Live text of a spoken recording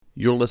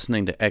You're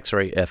listening to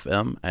X-Ray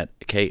FM at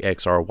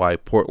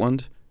KXRY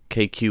Portland,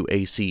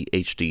 KQAC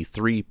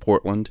HD3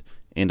 Portland,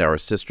 and our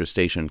sister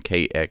station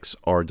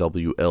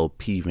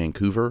KXRWLP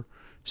Vancouver,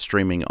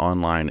 streaming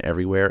online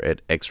everywhere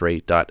at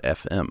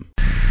xray.fm.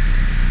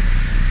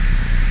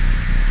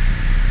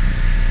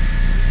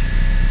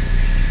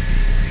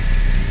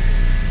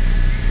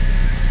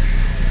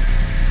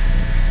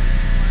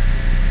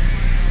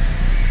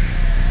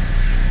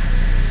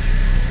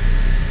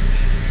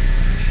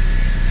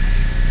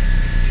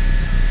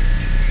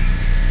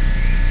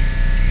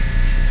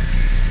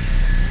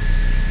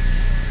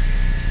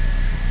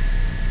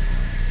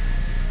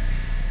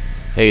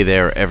 Hey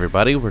there,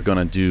 everybody. We're going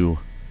to do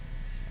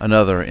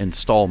another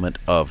installment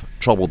of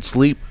Troubled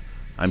Sleep.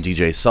 I'm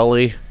DJ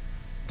Sully.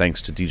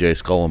 Thanks to DJ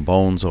Skull and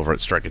Bones over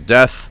at Strike of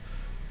Death,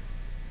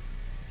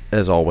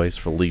 as always,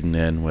 for leading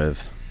in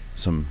with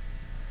some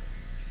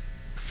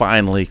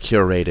finely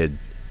curated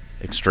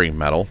extreme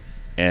metal.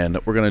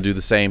 And we're going to do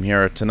the same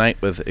here tonight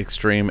with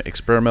extreme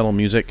experimental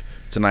music.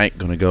 Tonight,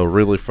 going to go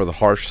really for the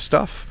harsh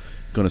stuff.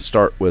 Going to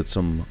start with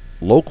some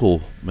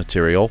local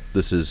material.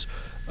 This is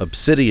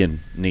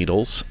Obsidian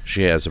Needles.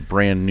 She has a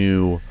brand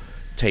new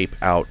tape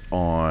out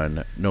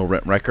on No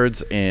Rent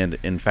Records, and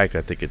in fact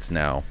I think it's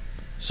now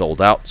sold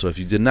out. So if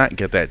you did not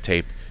get that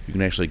tape, you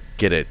can actually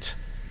get it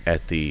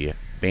at the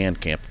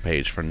Bandcamp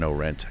page for No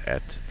Rent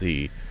at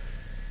the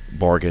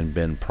bargain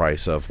bin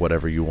price of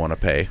whatever you want to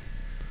pay.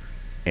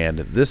 And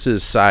this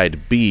is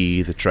side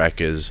B. The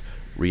track is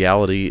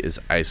Reality is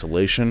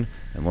Isolation,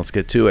 and let's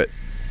get to it.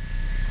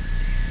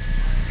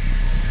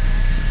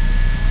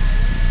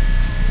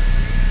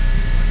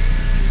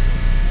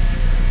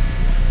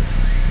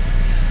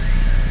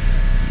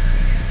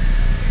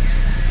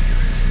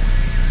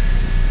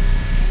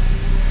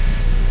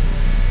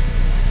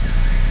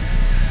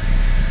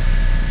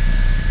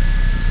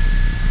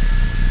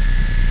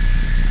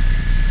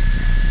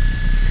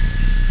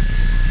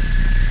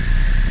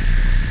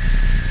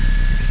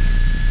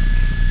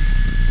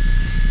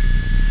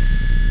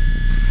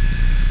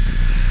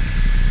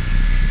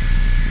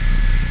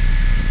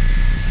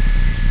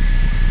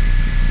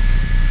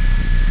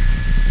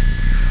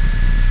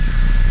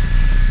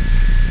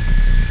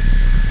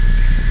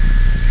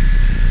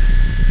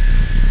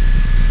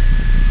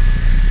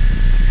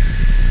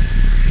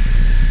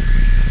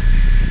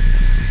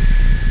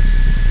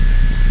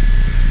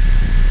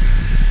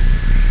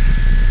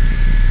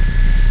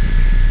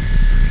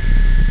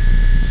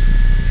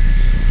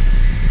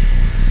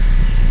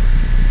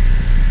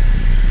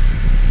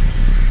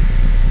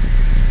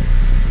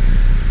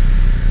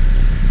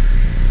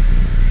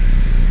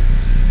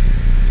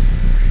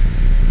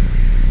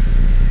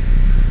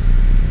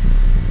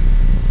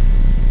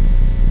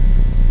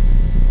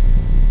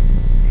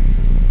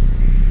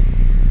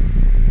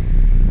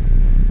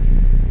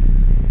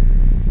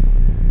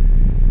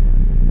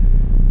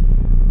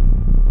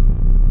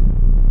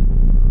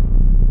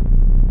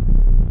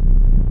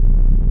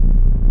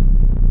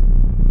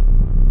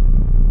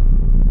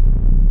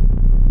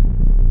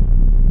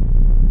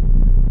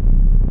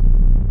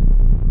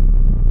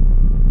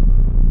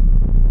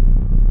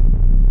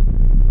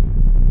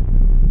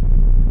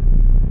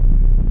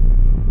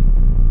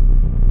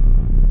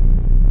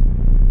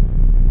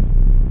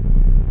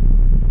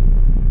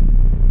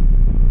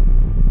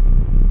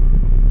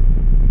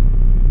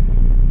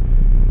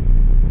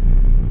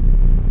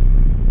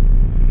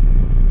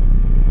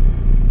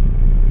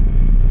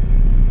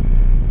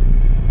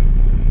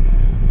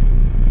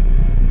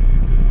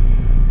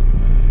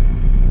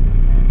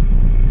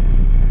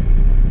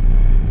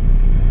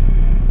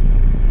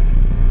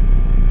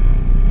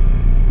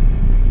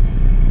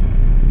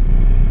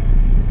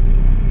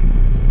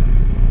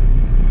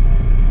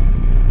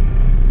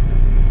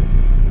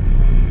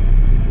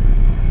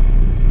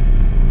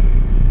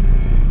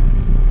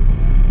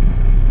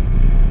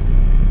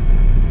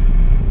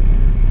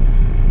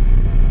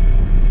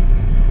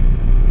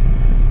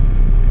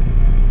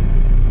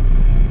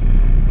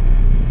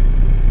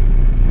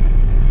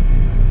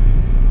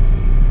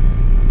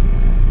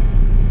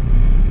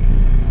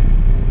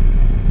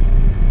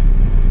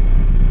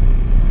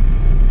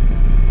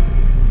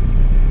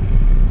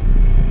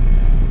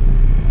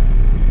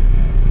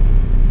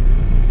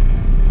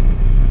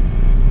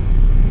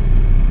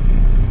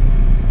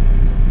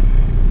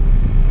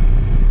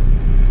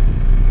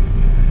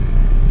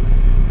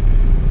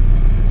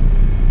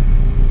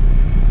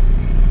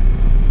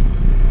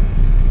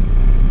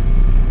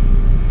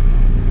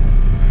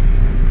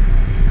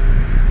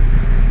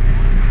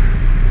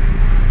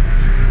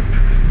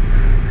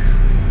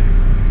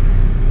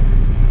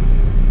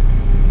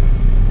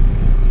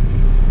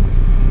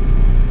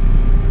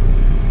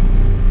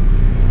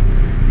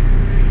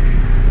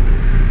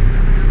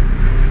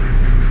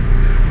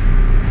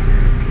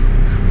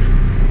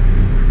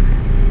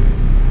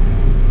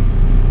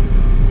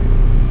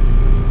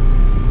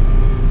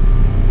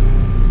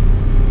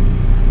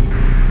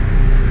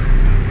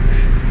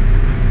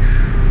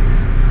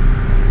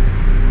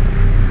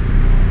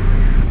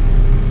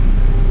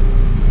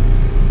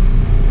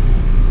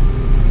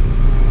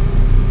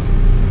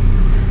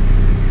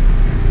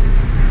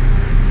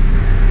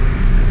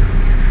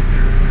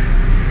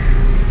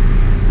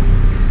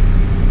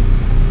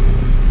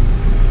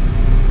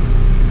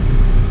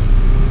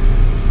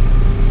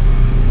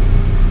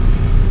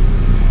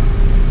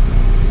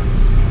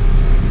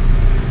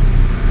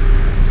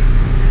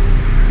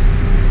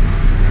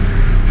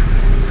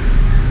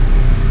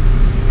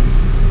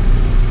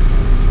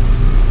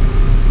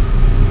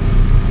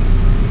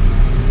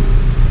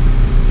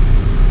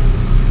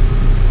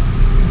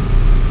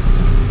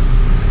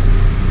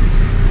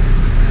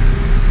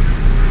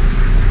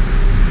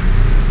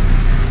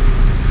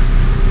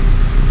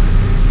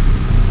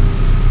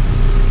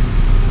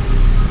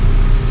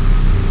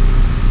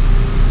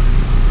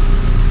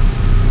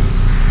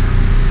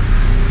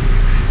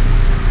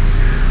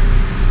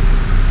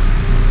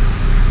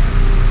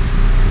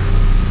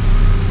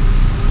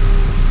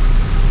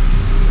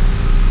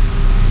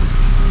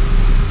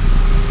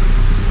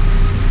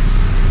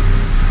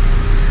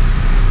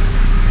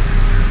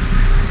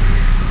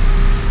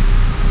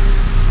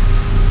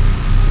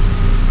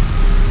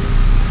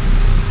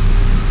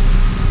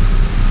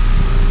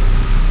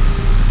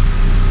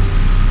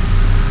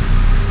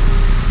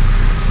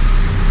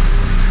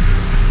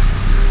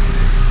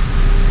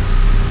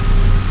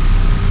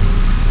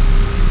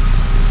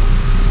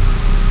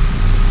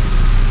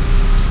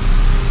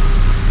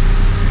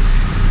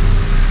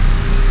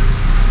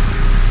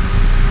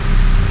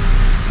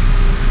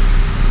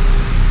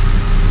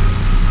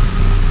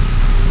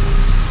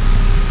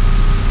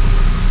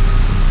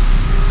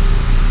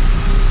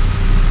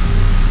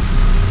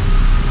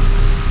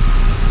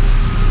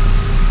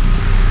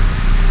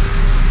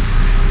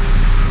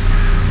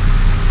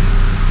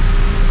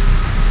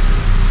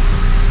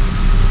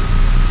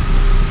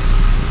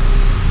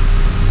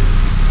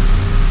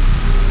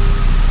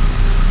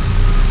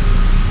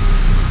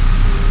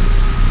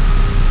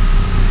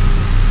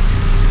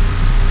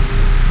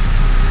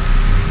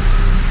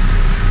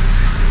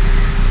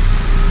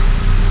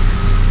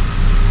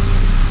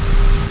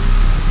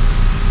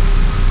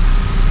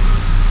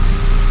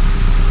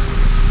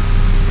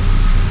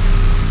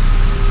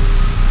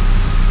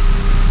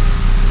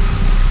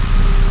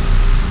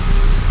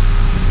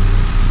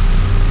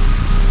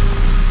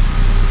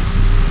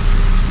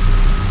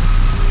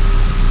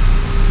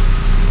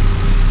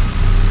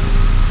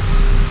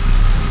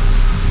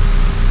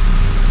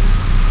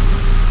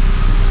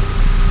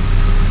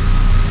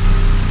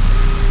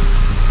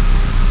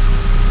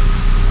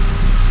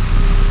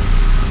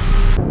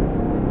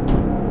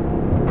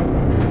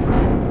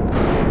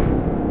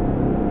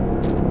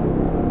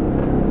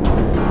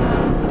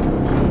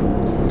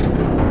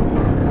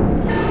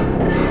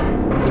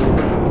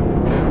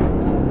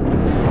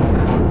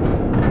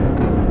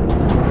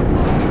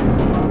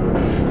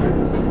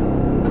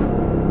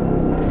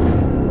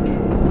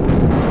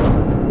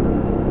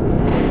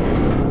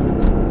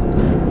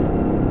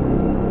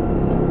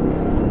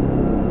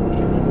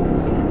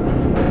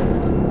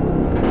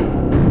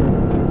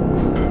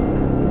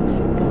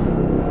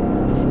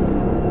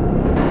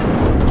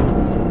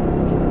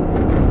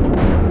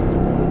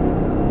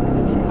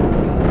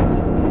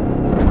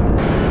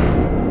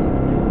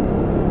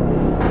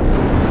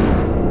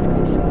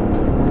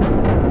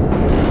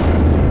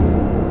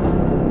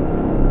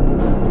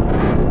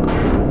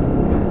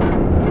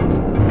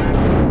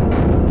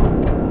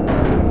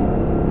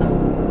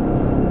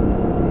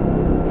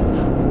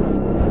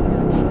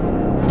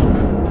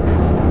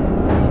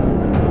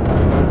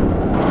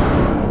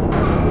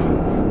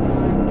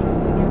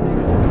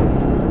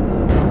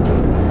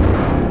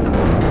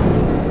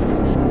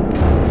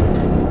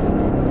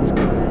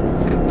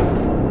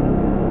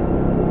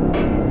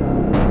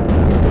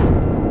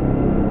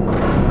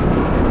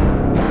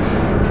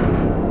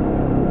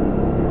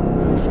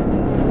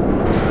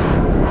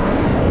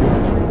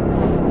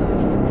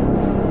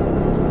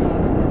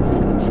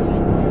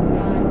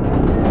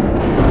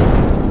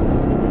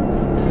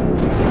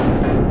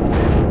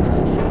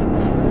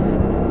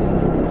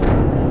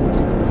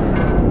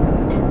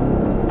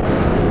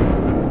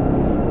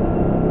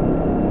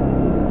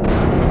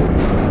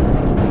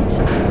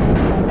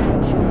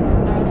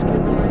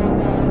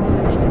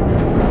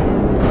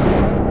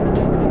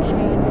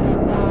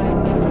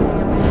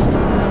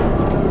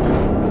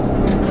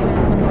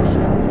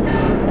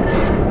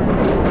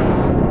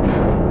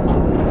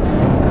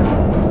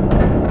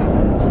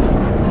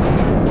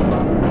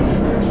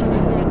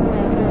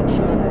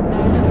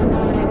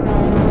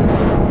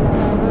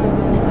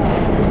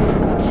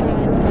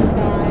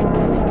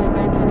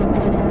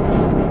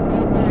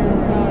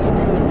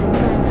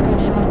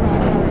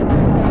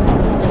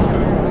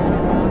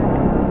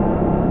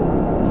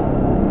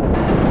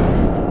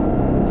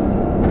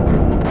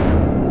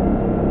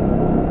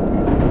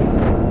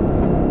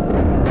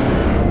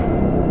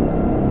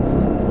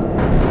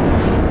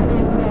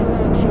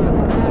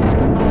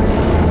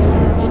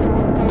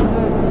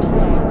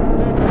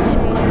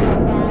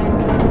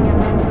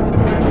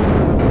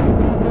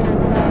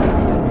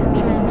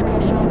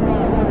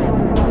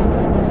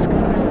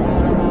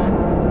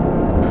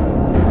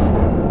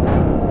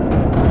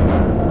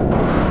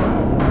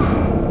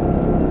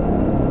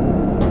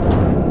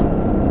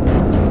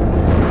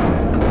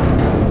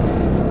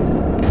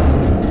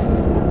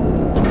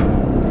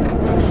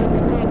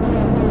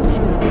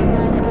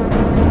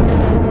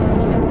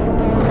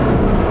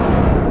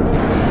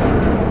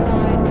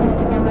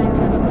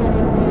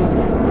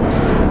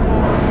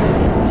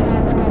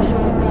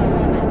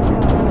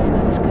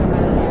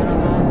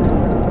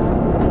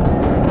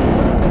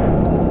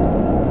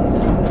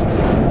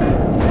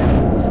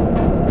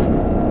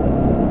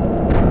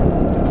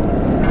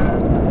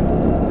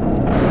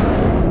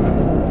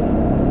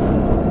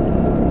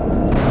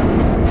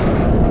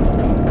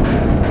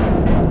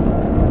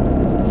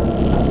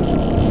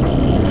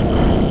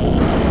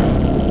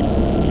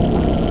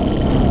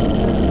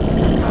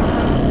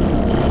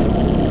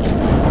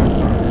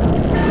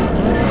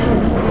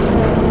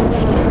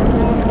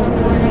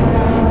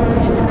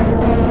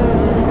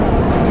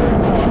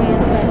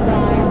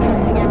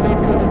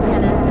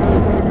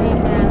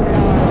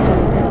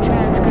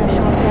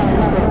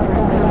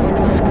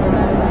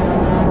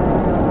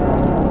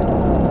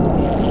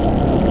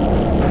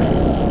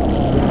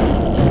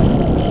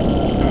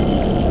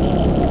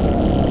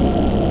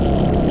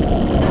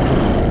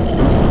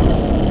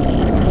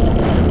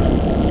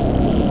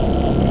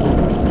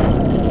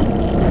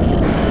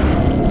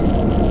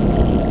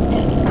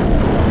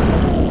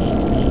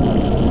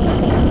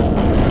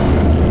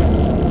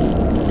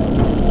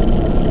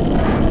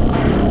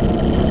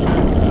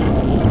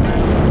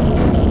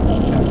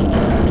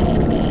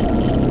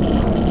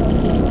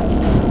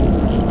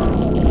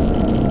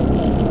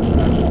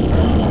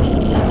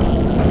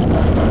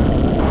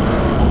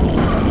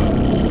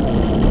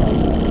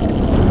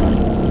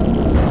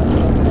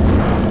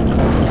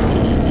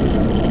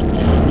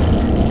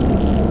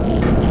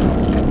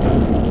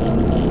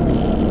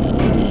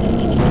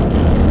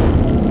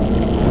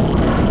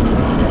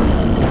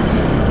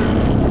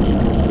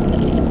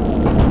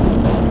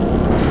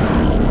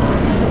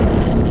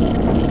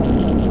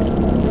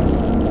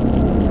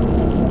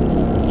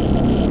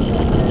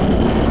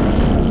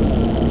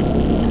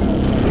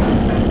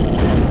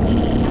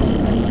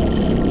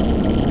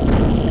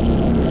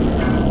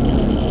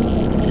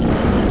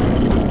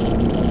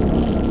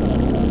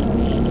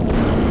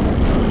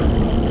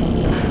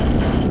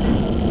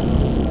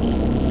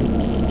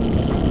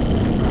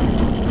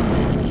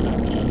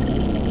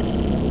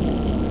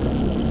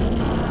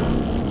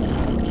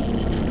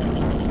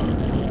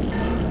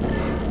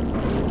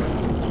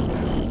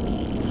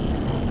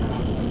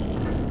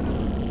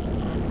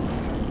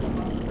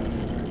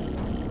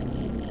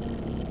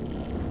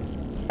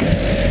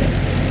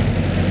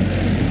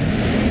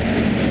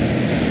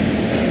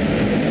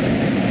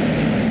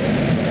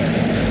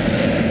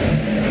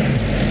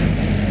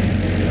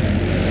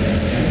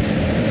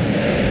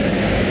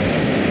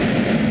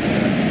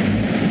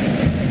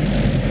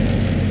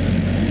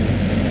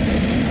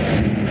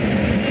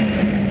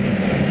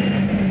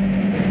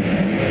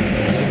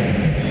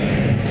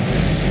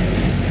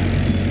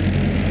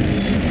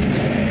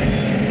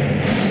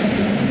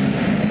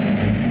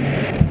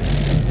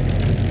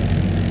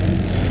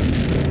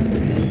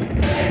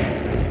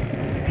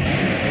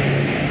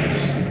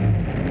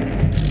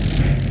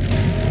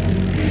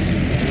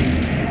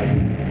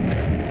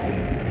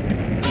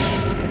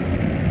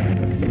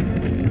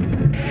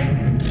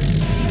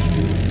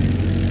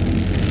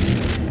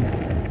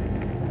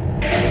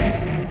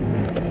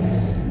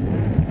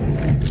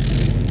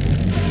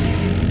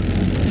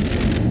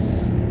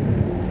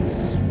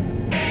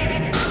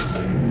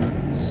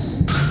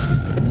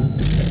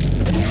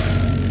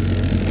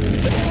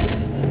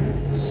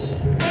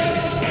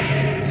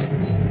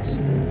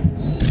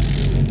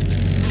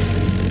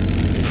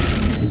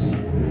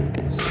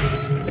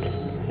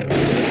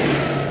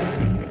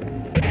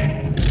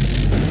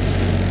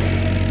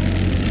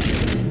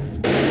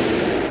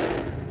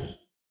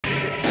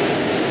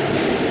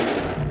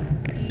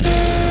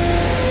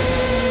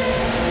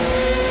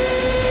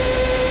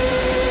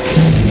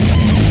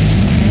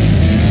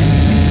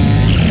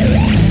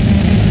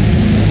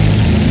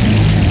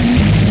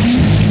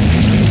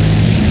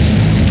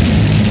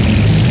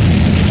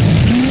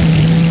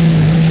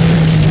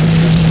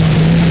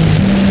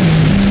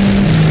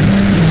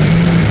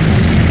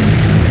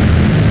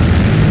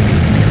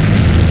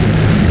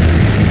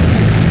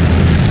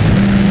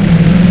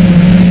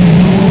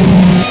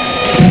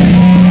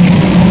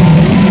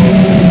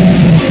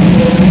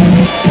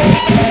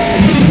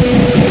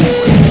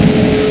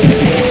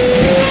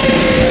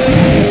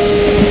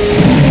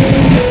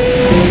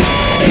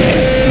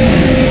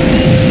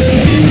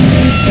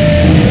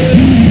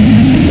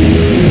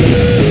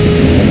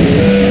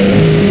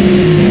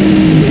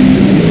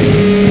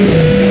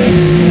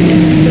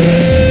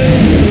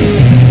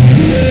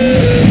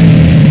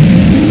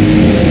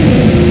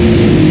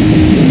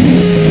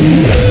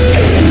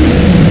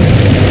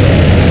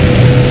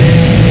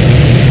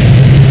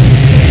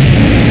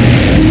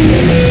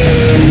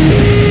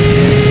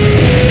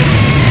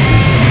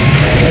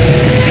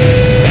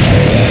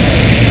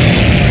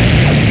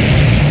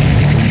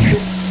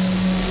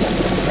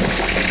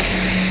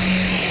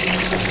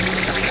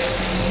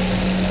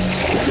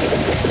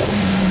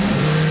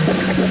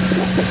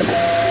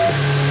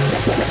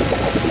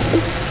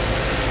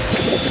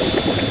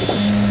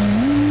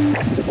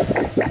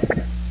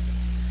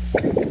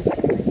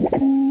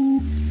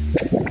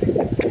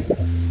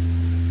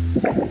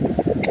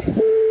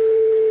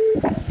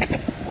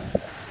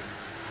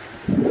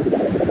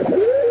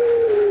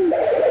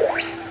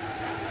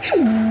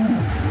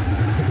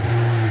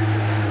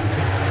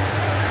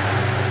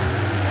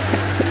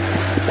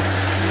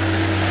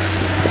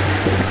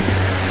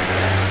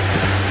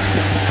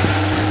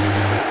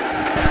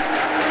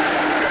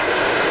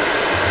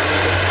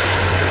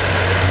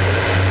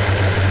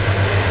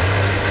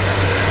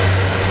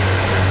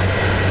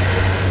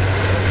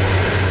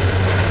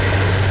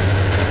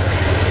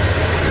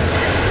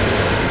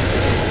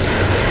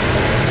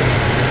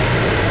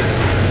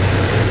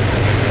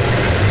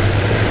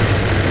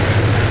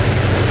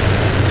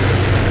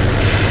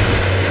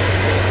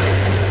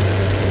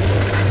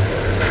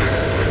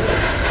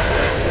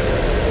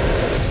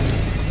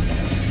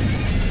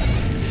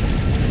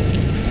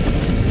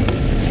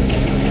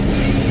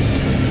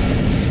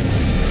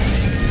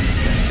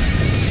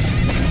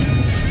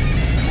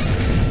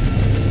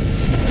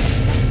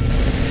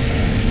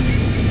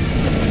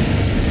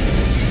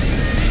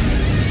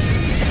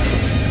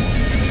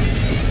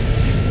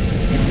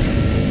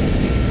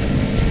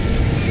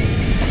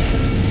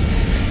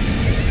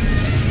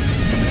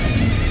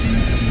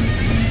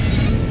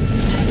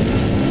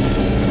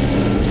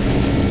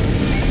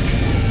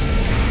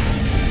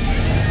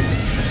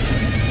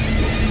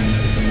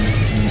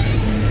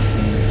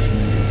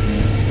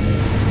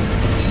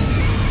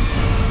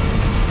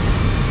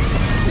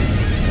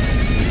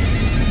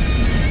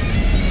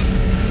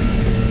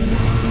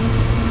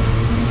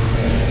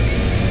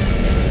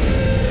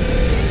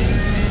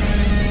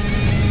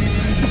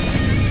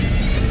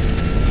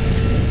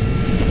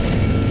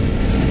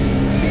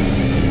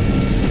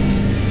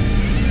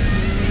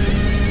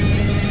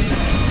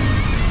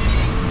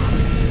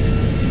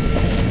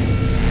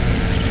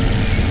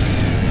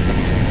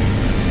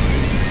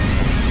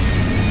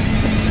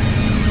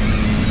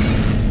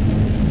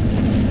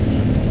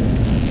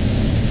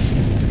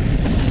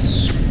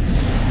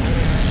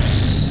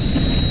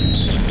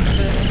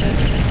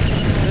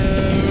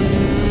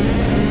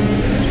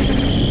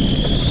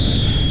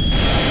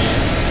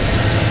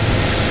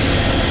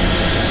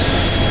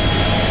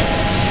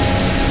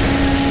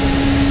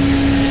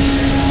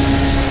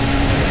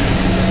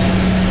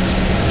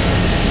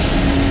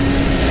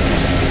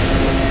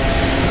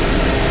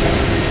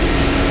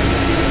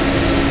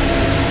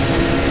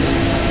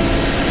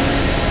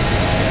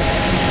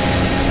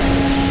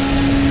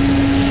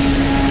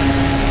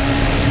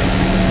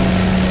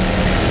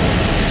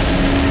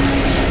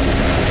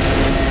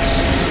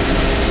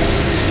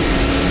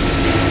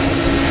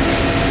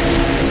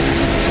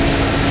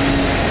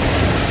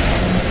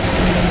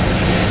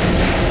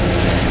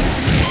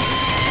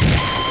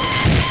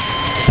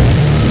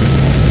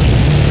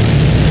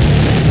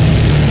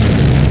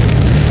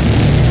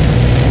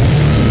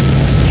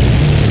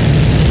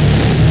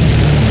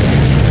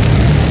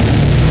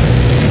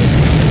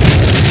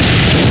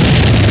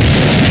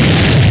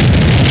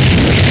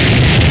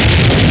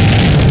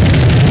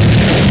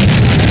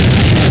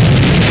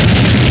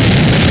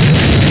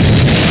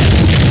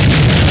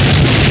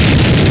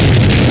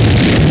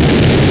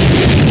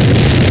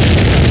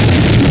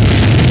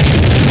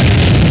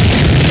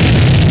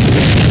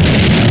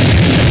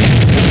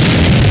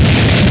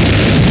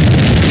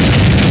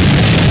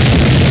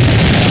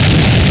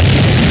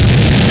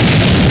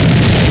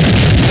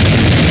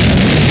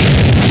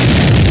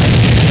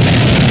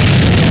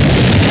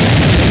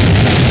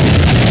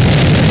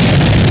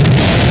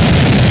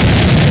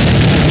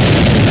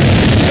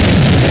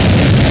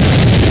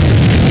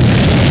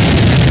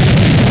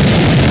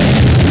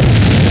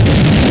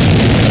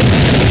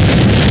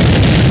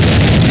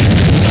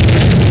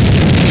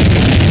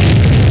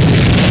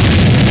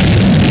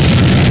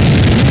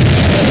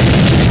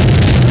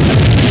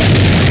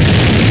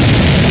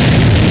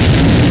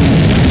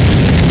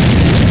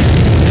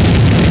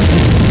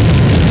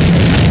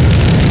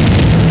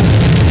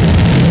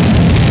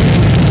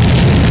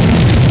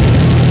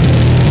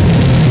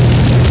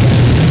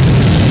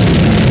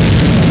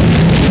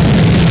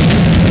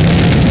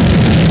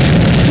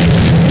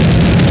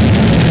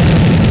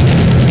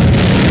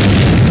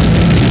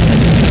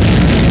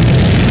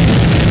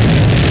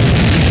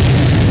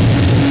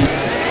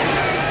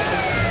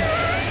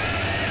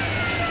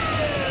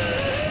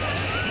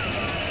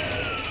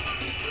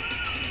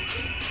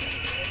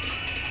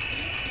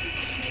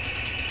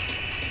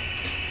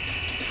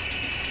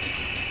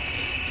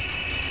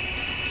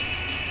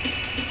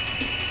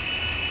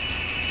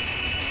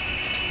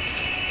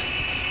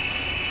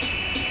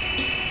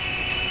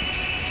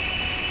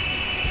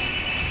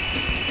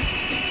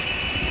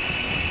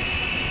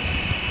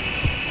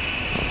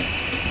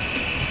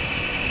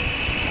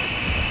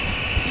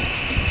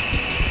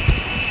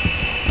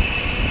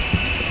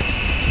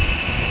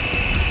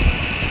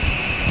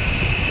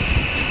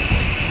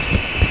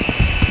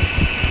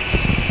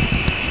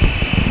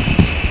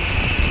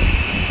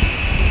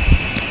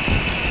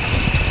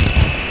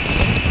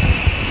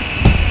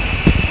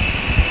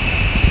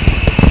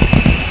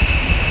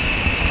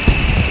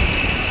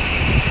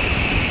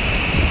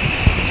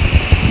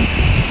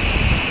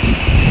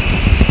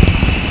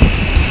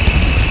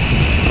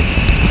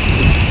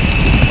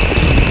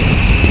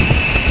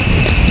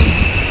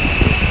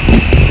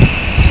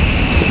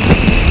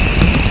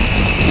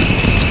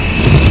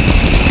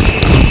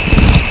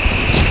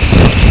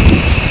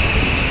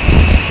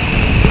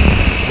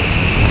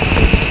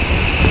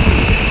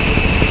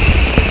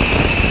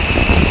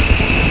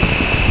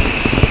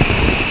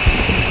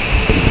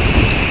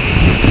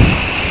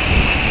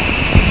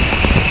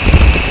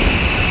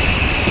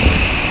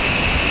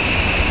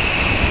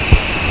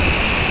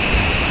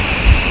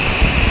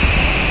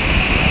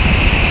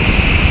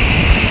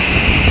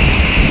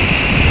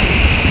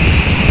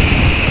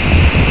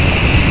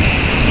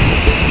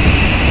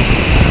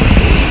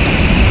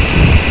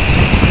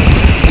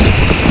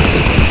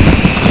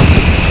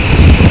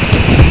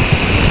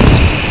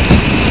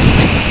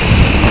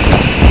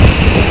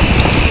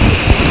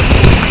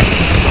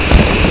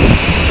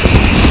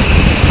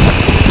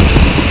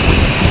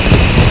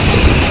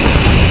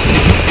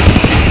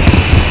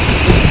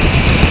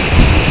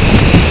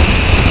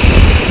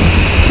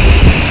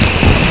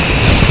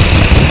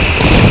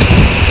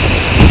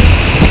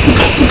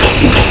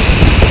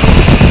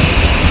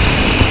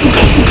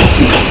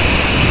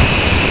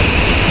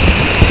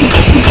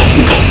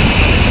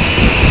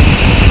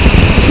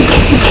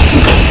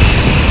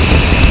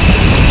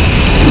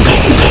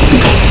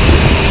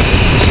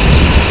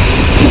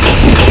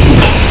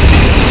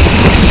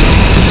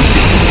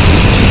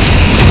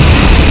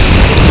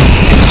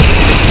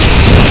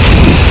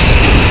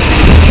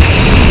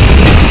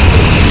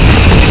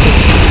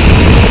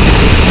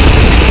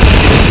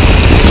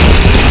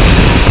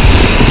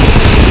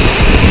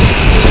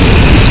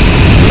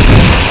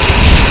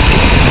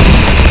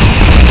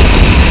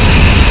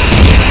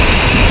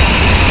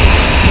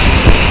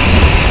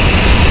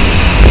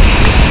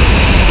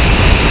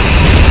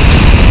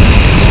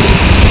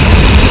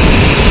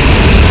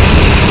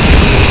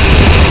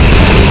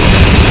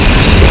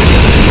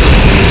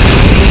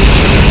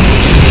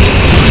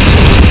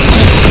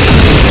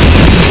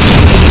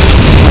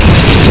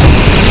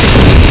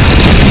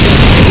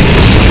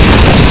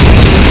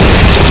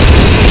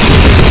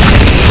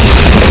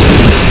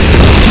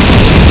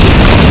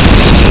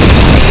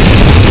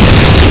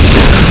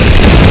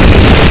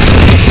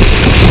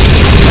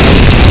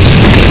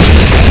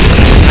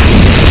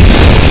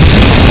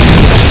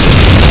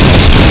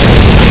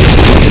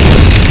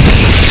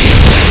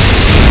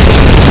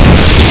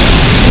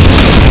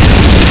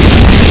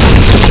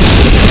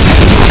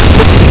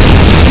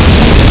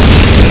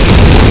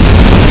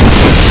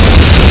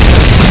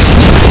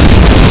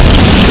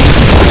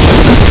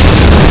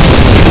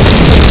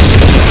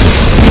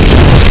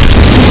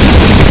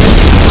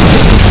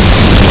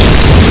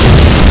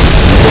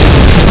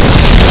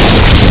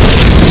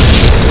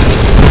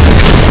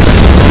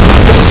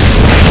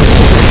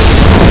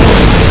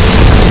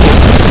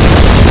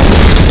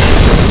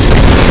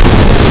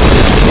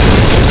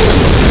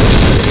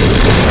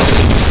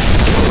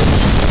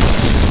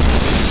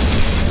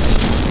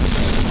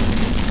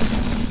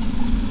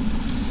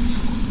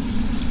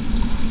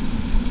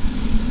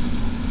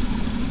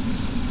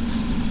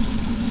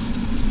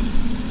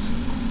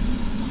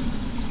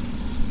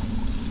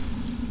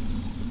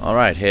 All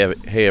right,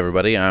 hey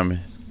everybody, I'm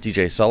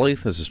DJ Sully.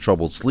 This is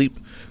Troubled Sleep.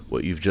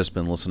 What you've just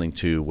been listening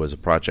to was a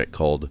project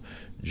called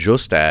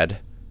Jostad.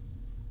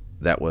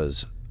 That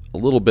was a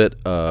little bit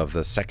of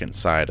the second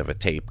side of a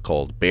tape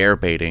called Bear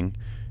Baiting.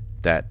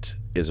 That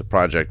is a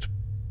project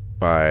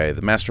by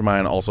the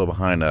mastermind, also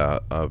behind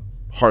a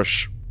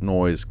harsh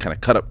noise, kind of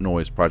cut up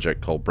noise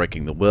project called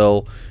Breaking the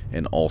Will,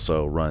 and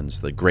also runs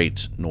the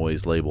great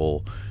noise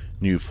label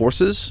New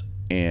Forces.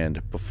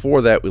 And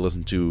before that, we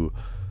listened to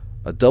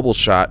a double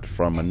shot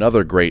from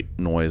another great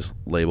noise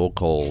label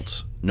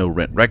called No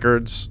Rent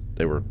Records.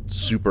 They were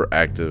super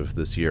active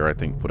this year. I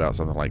think put out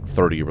something like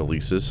 30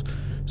 releases.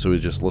 So we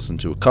just listened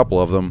to a couple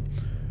of them.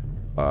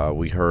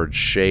 We heard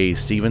Shay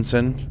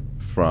Stevenson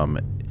from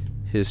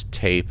his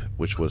tape,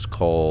 which was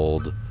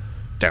called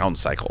Down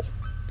Cycle.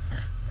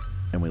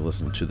 And we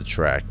listened to the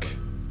track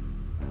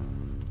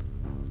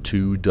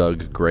To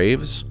Doug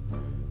Graves.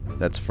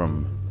 That's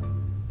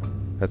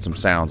some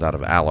sounds out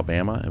of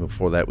Alabama. And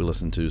before that, we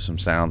listened to some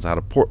sounds out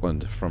of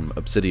Portland from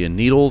Obsidian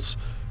Needles.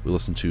 We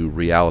listened to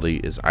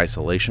Reality is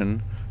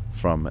Isolation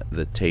from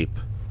the tape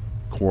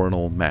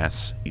Coronal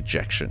Mass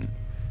Ejection.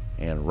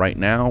 And right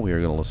now, we are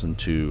going to listen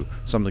to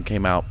something that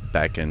came out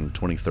back in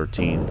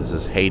 2013. This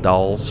is Hey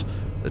Dolls.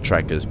 The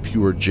track is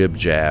Pure Jib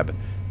Jab.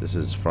 This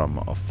is from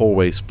a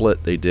 4-way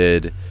split they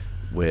did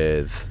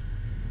with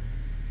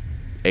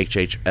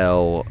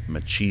HHL,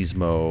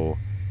 Machismo,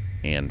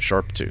 and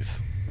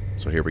Sharptooth.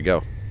 So here we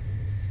go.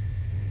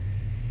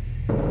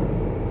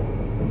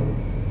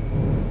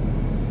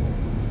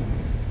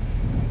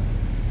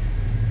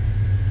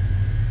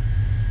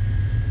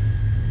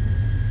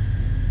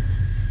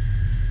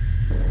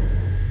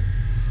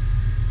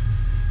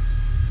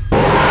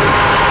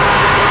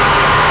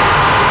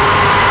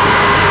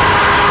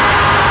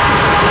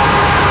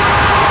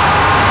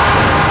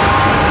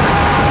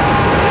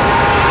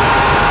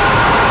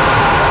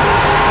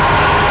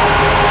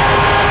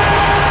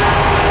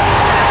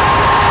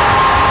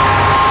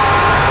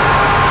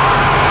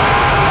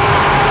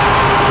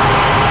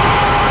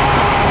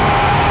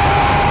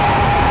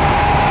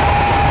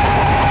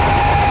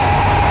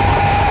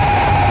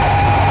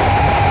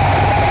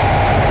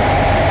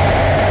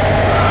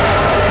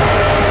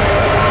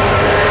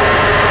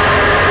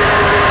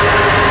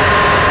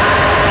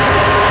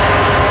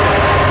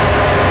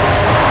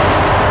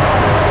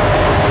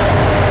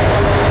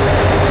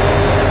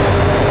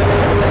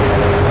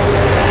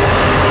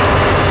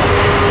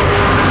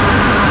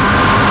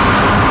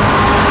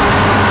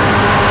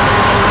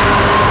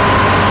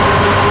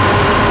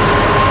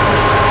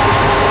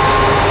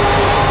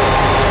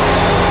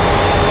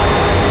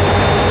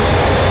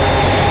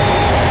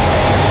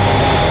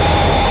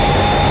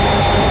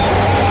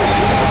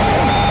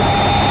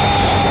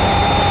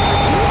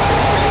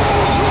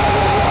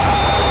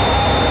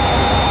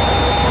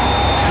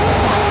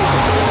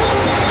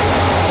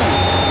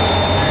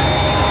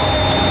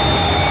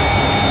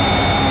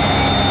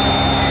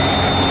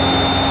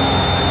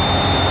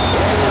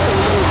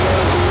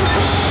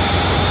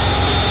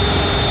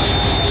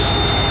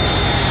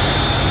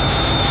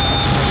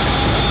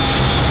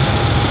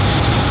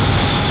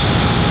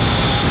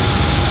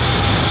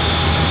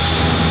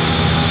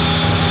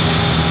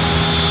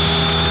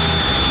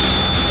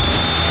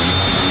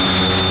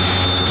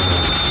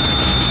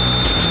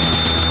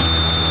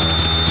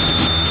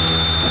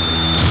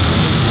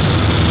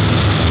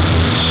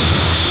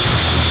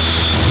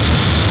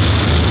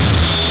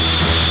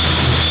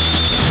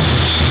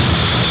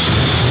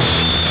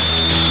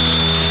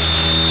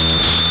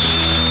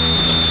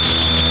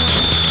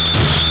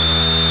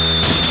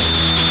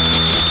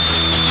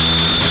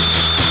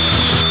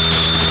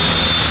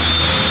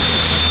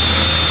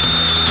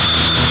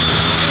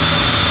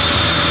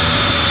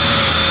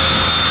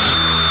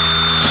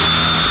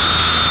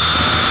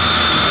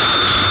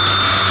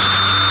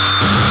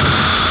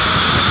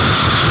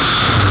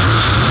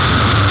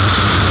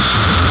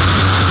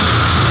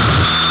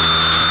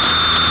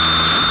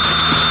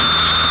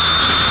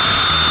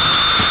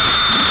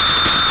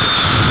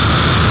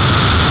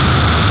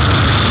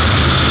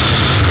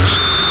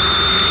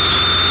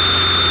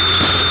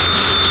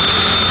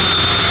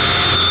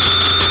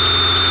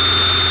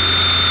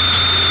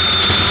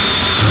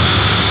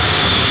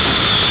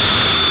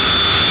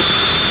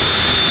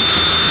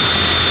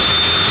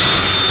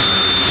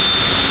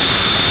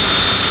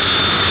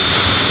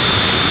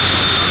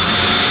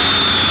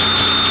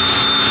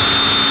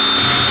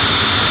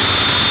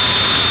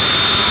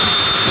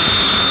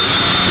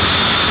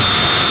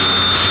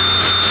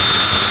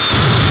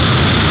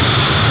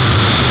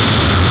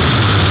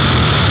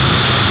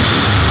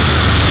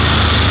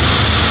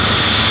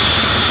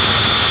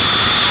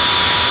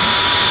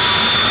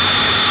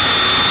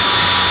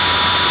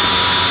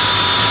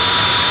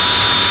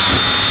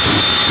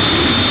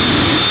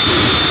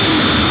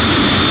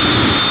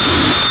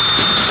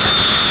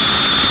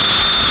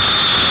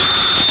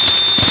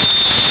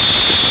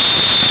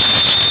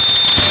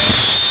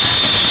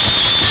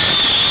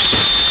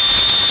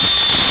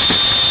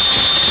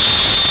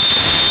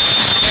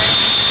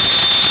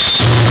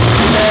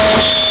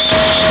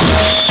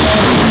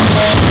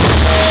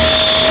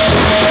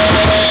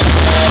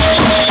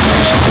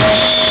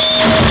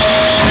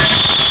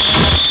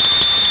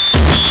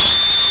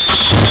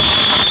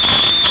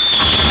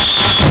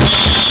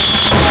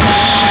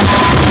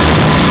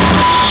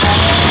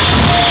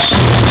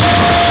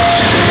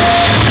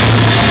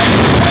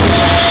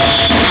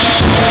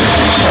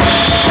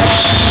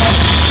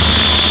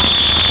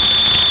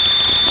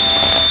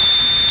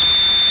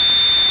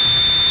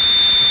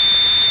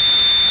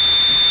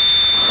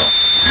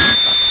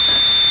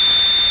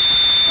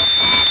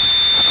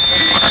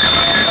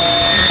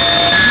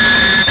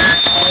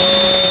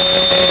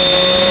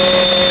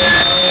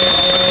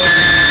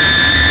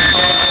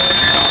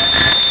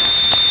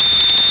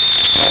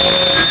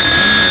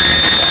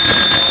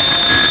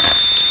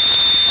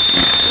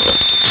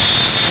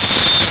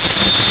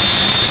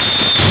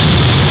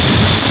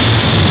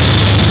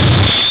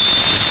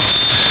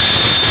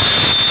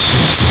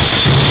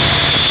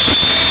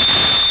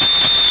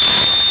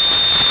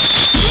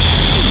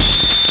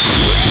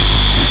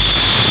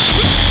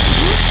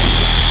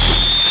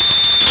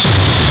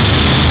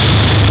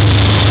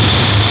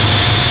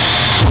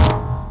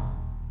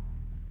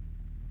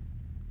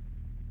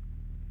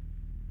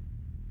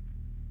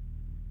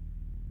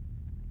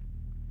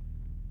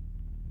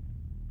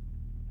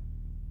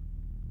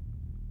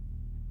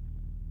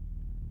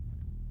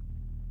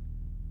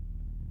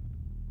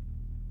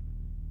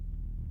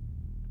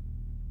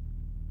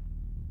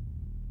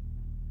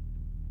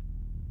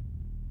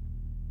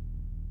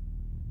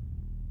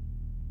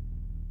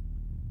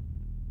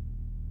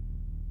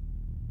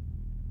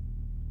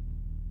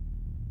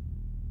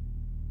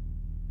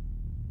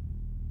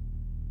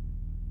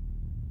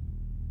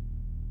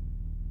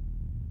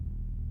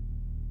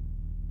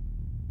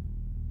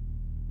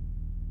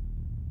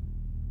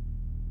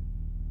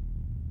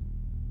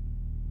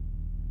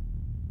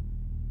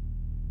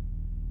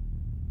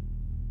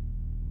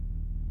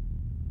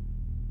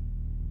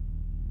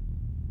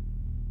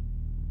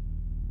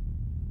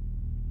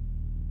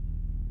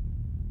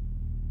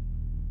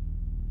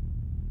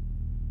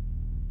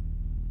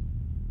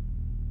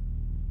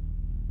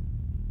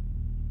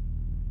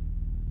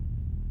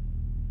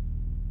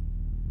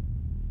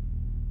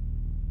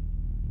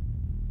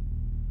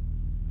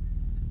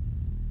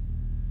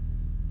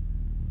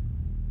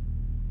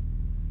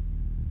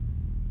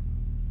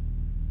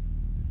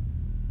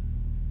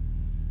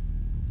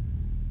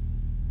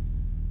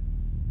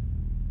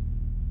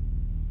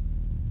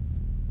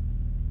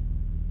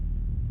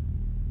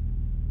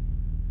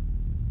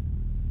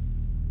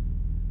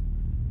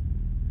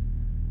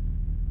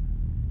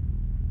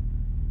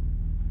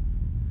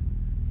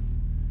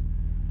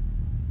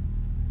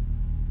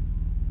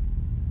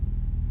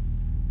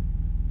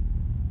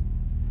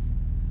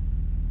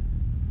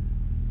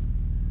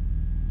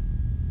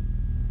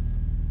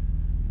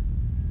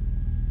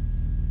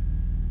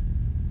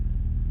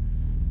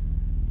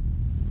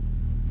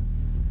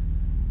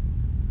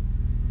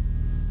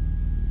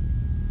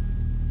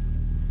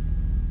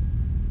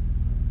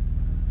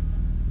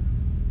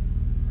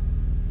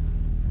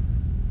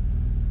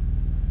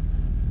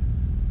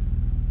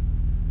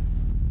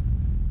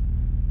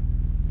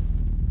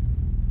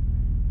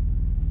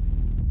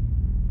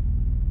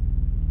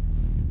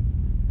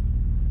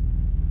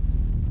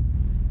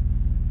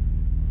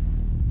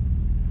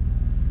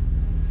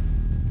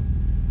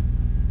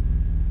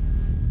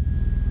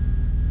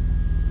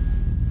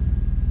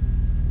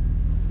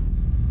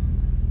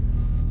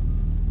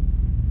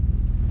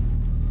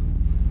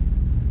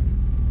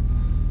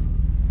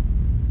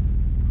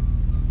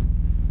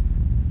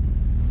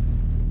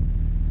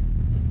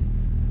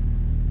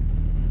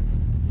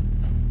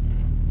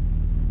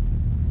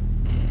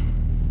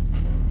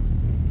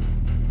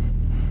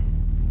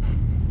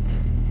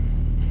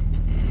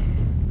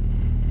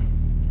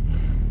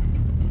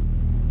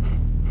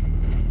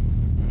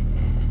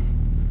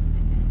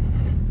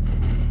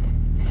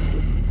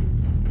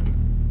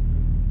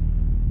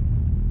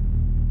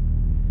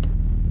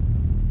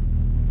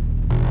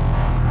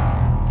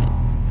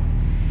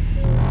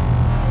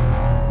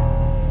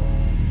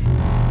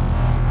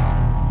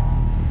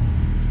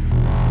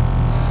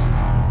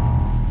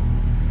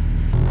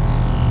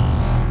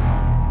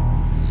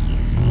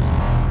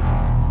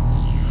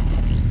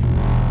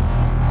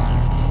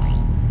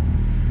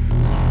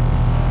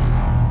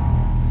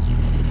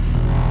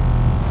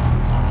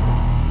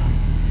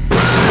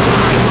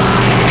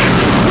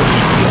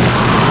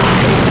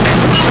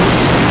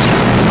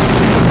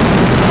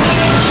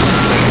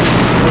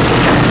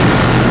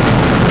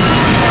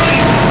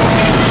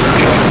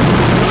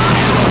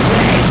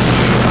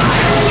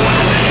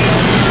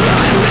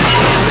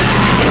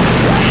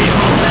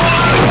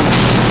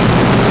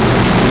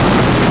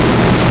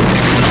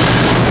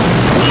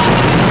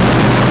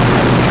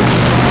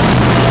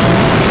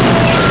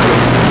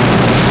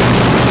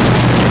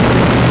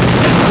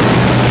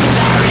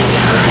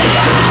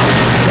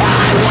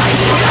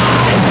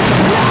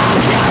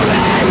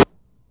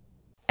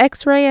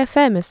 X-Ray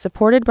FM is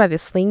supported by the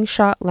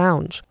Slingshot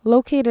Lounge.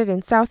 Located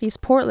in Southeast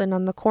Portland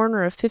on the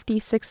corner of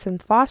 56th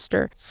and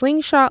Foster,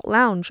 Slingshot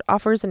Lounge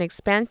offers an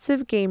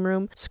expansive game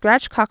room,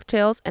 scratch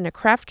cocktails, and a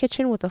craft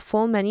kitchen with a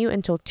full menu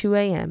until 2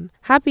 a.m.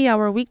 Happy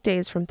hour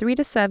weekdays from 3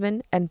 to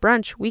 7 and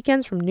brunch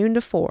weekends from noon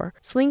to 4.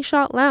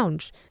 Slingshot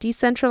Lounge,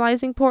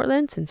 decentralizing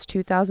Portland since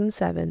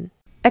 2007.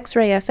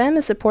 X-Ray FM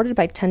is supported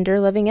by Tender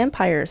Loving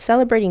Empire,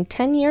 celebrating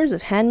 10 years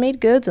of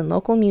handmade goods and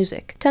local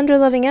music. Tender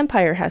Loving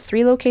Empire has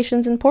 3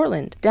 locations in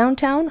Portland,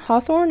 downtown,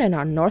 Hawthorne, and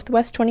on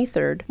Northwest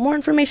 23rd. More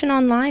information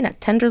online at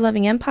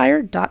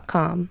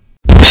tenderlovingempire.com.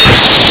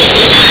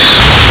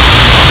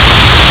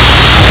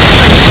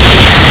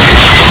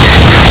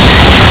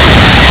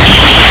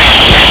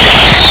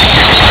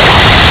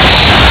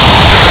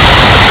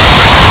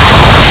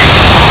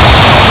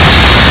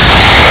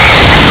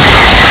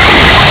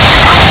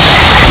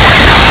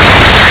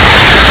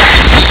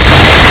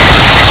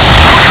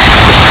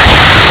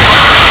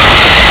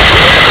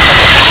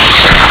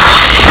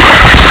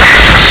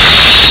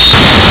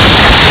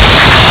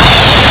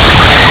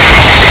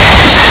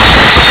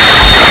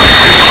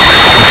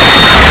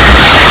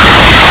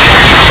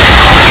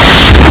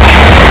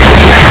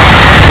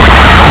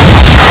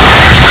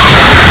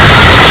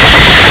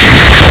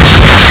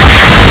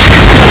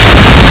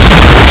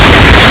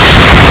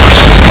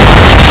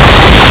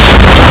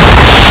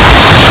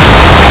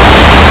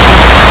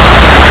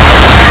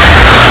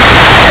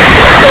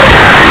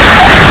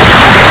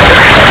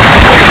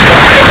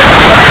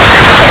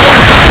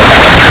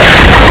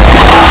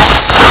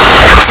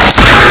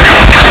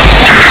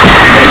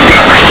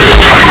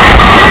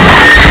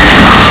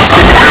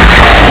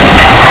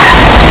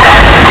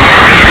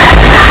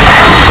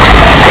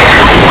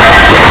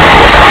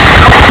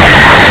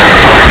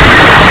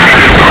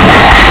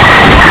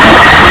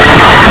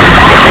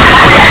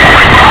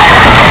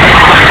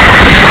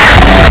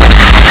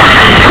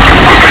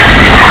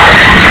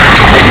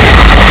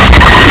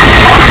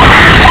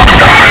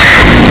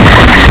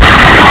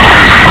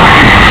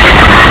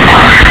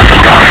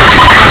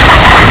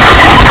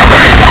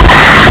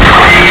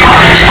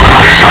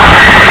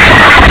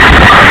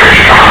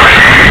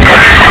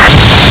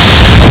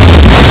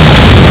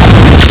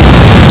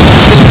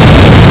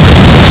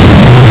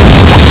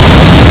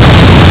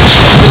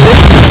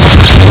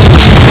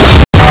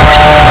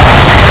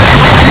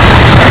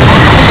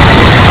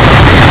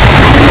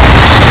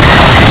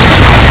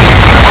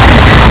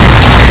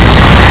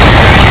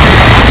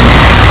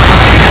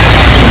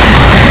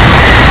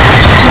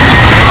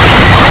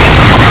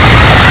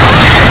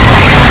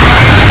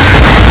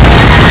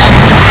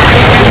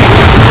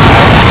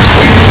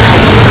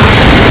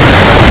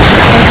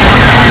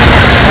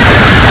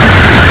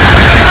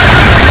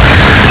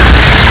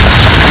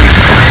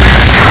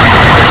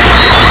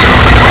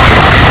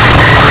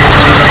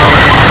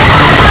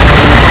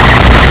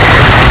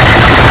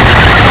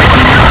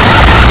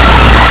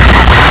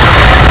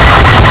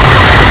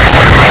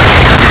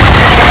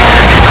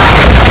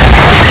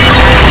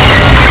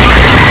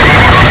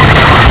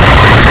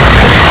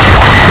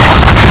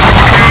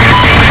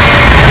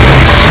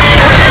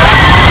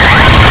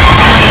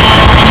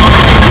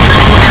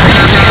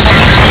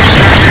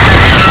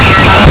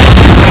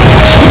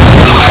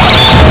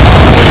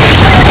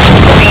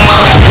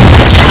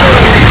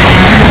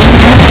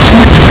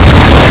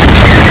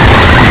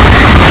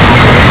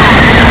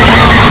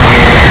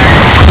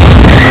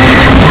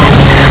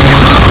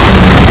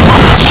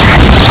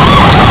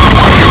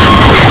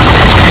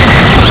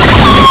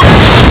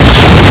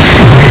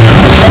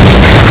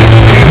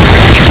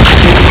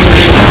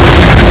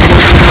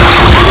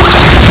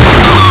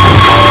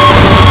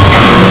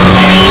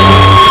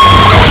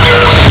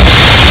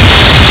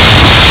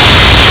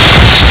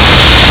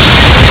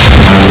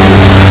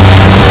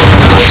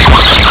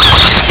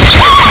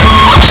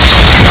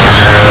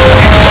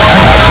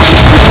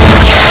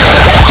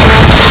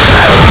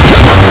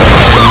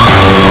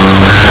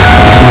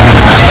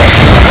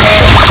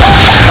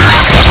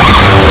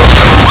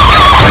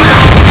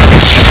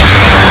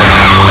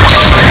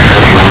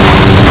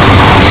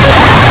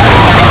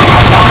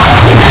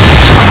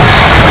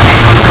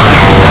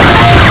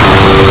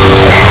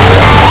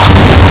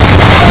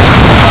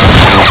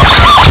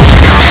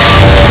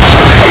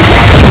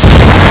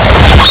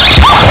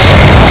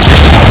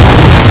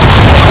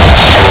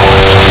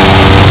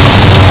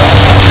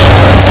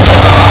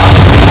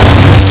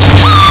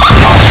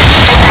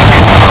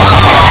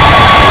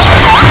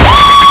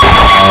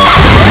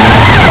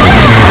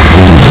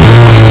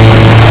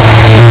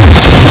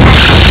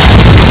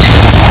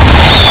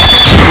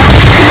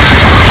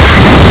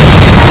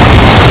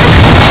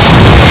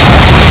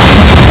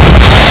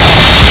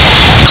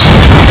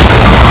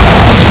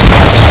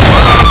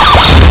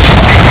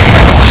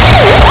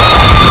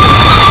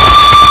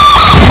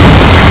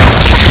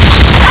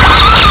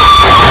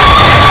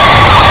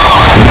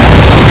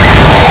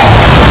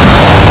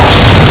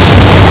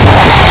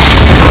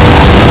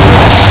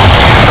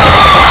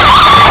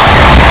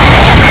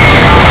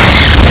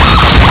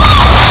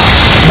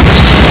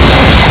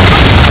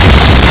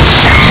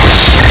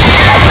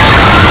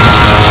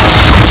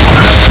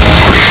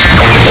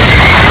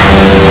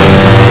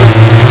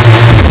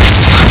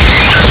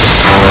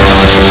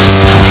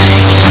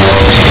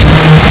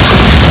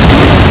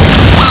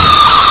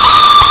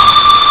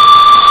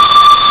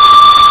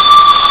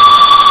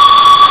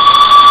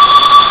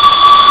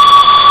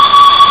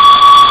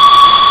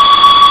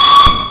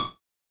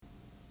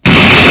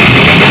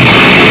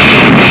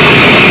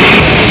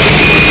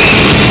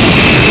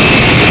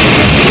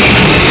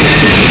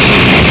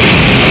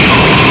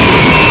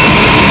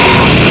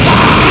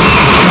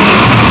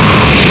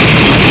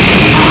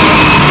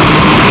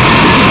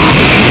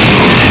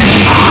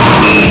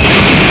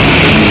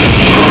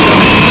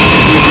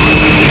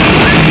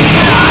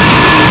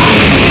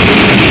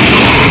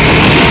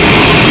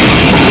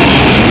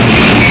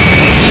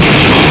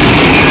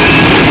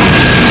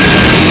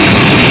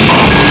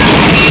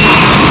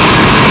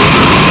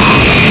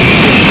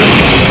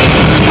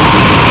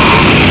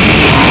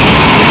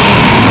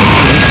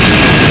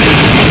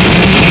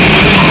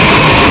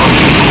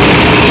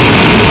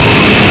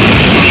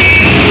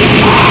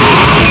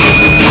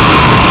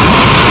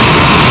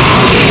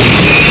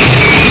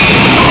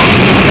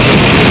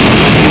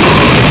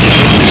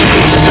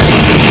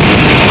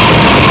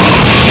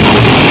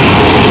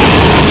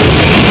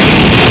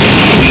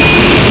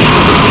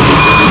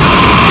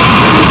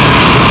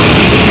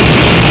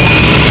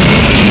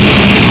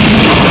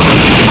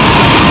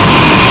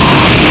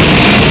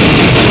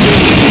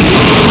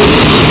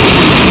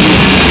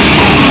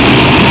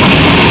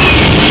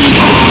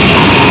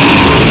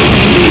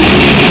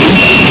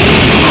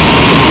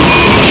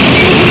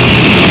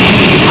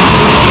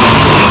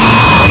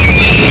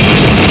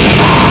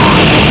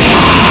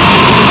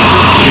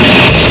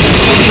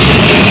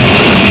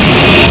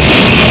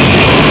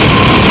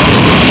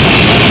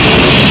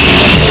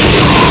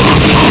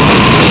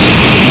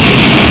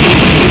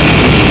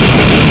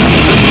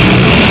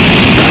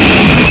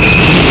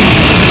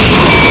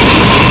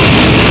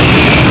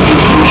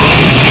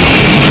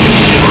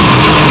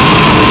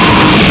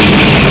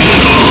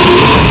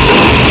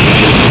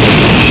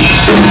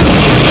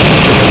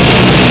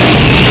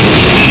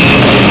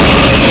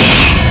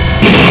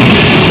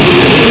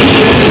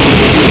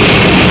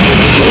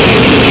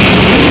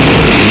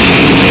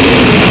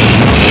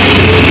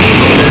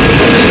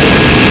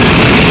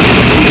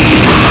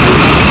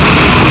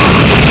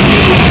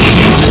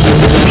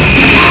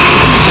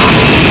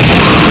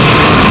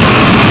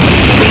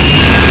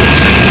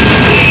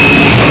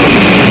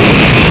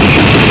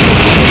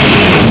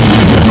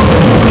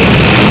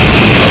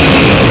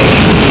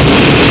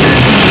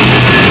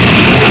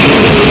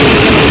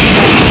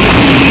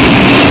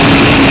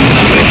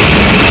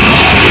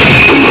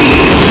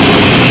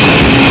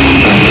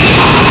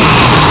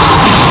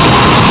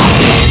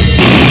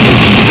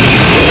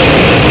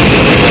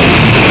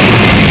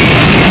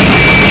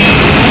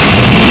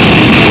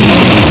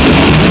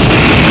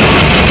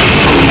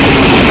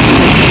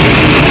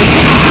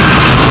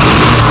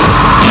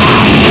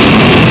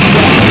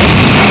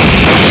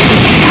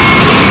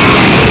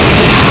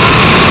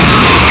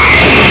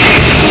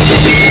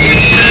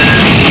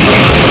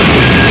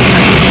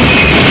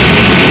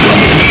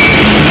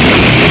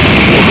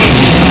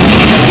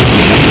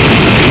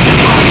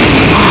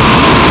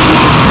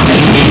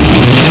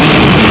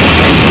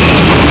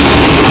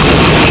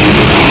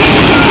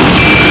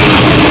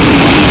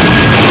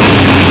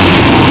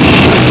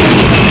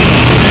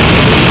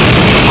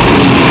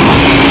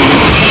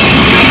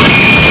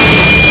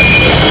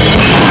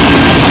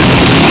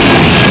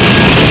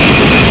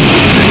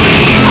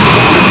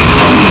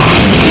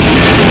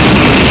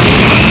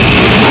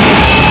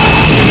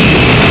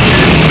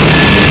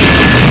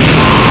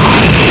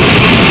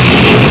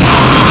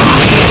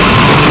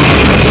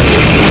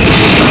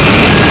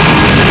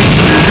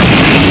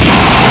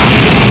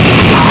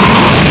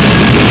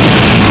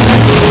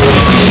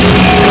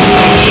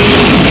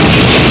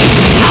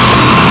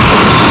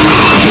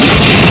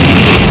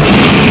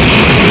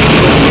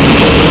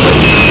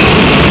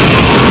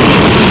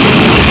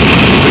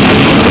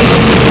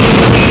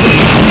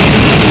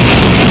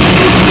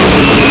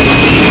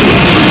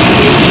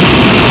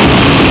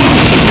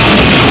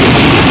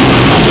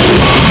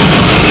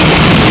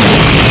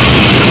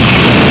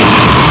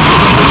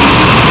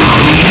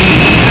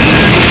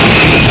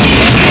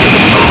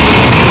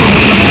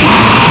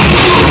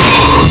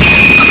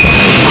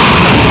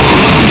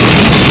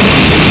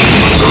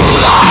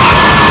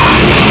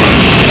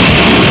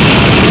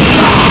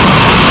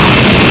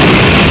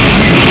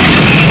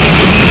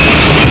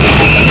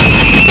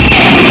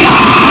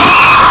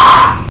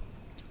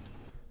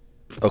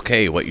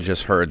 Okay, what you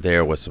just heard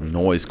there was some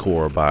noise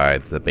core by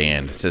the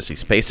band Sissy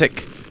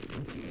Spacek.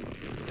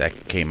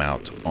 That came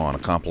out on a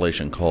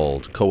compilation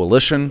called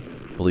Coalition.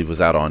 I believe was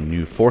out on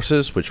New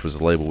Forces, which was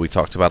the label we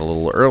talked about a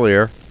little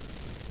earlier.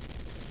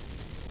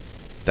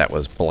 That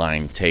was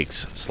Blind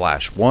Takes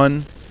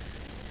 /1.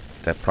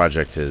 That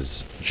project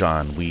is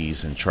John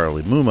Wiese and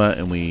Charlie Muma,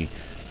 and we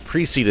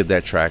preceded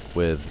that track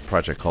with a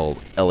project called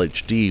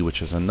LHD,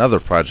 which is another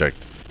project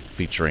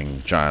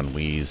featuring John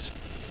Wiese,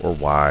 or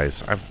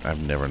Wise.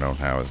 I've never known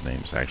how his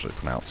name's actually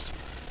pronounced.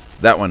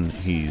 That one,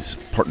 he's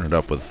partnered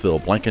up with Phil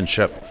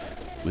Blankenship.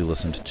 We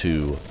listened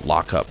to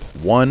Lockup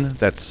 1.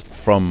 That's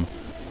from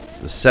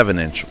the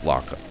 7-inch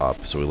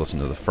Lockup, so we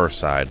listened to the first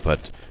side,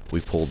 but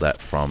we pulled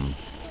that from,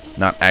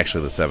 not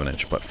actually the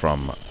 7-inch, but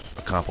from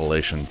a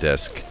compilation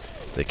disc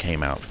that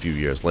came out a few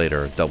years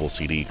later, a double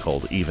CD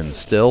called Even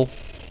Still.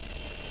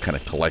 Kind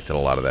of collected a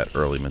lot of that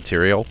early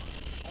material.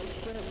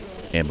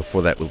 And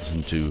before that, we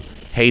listened to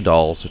Hey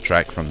Dolls, a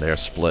track from their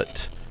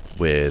split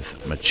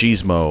with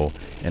Machismo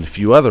and a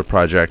few other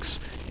projects.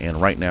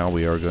 And right now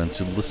we are going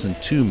to listen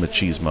to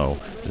Machismo.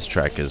 This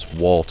track is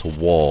Wall to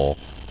Wall,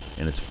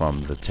 and it's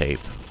from the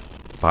tape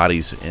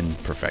Bodies in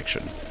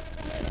Perfection.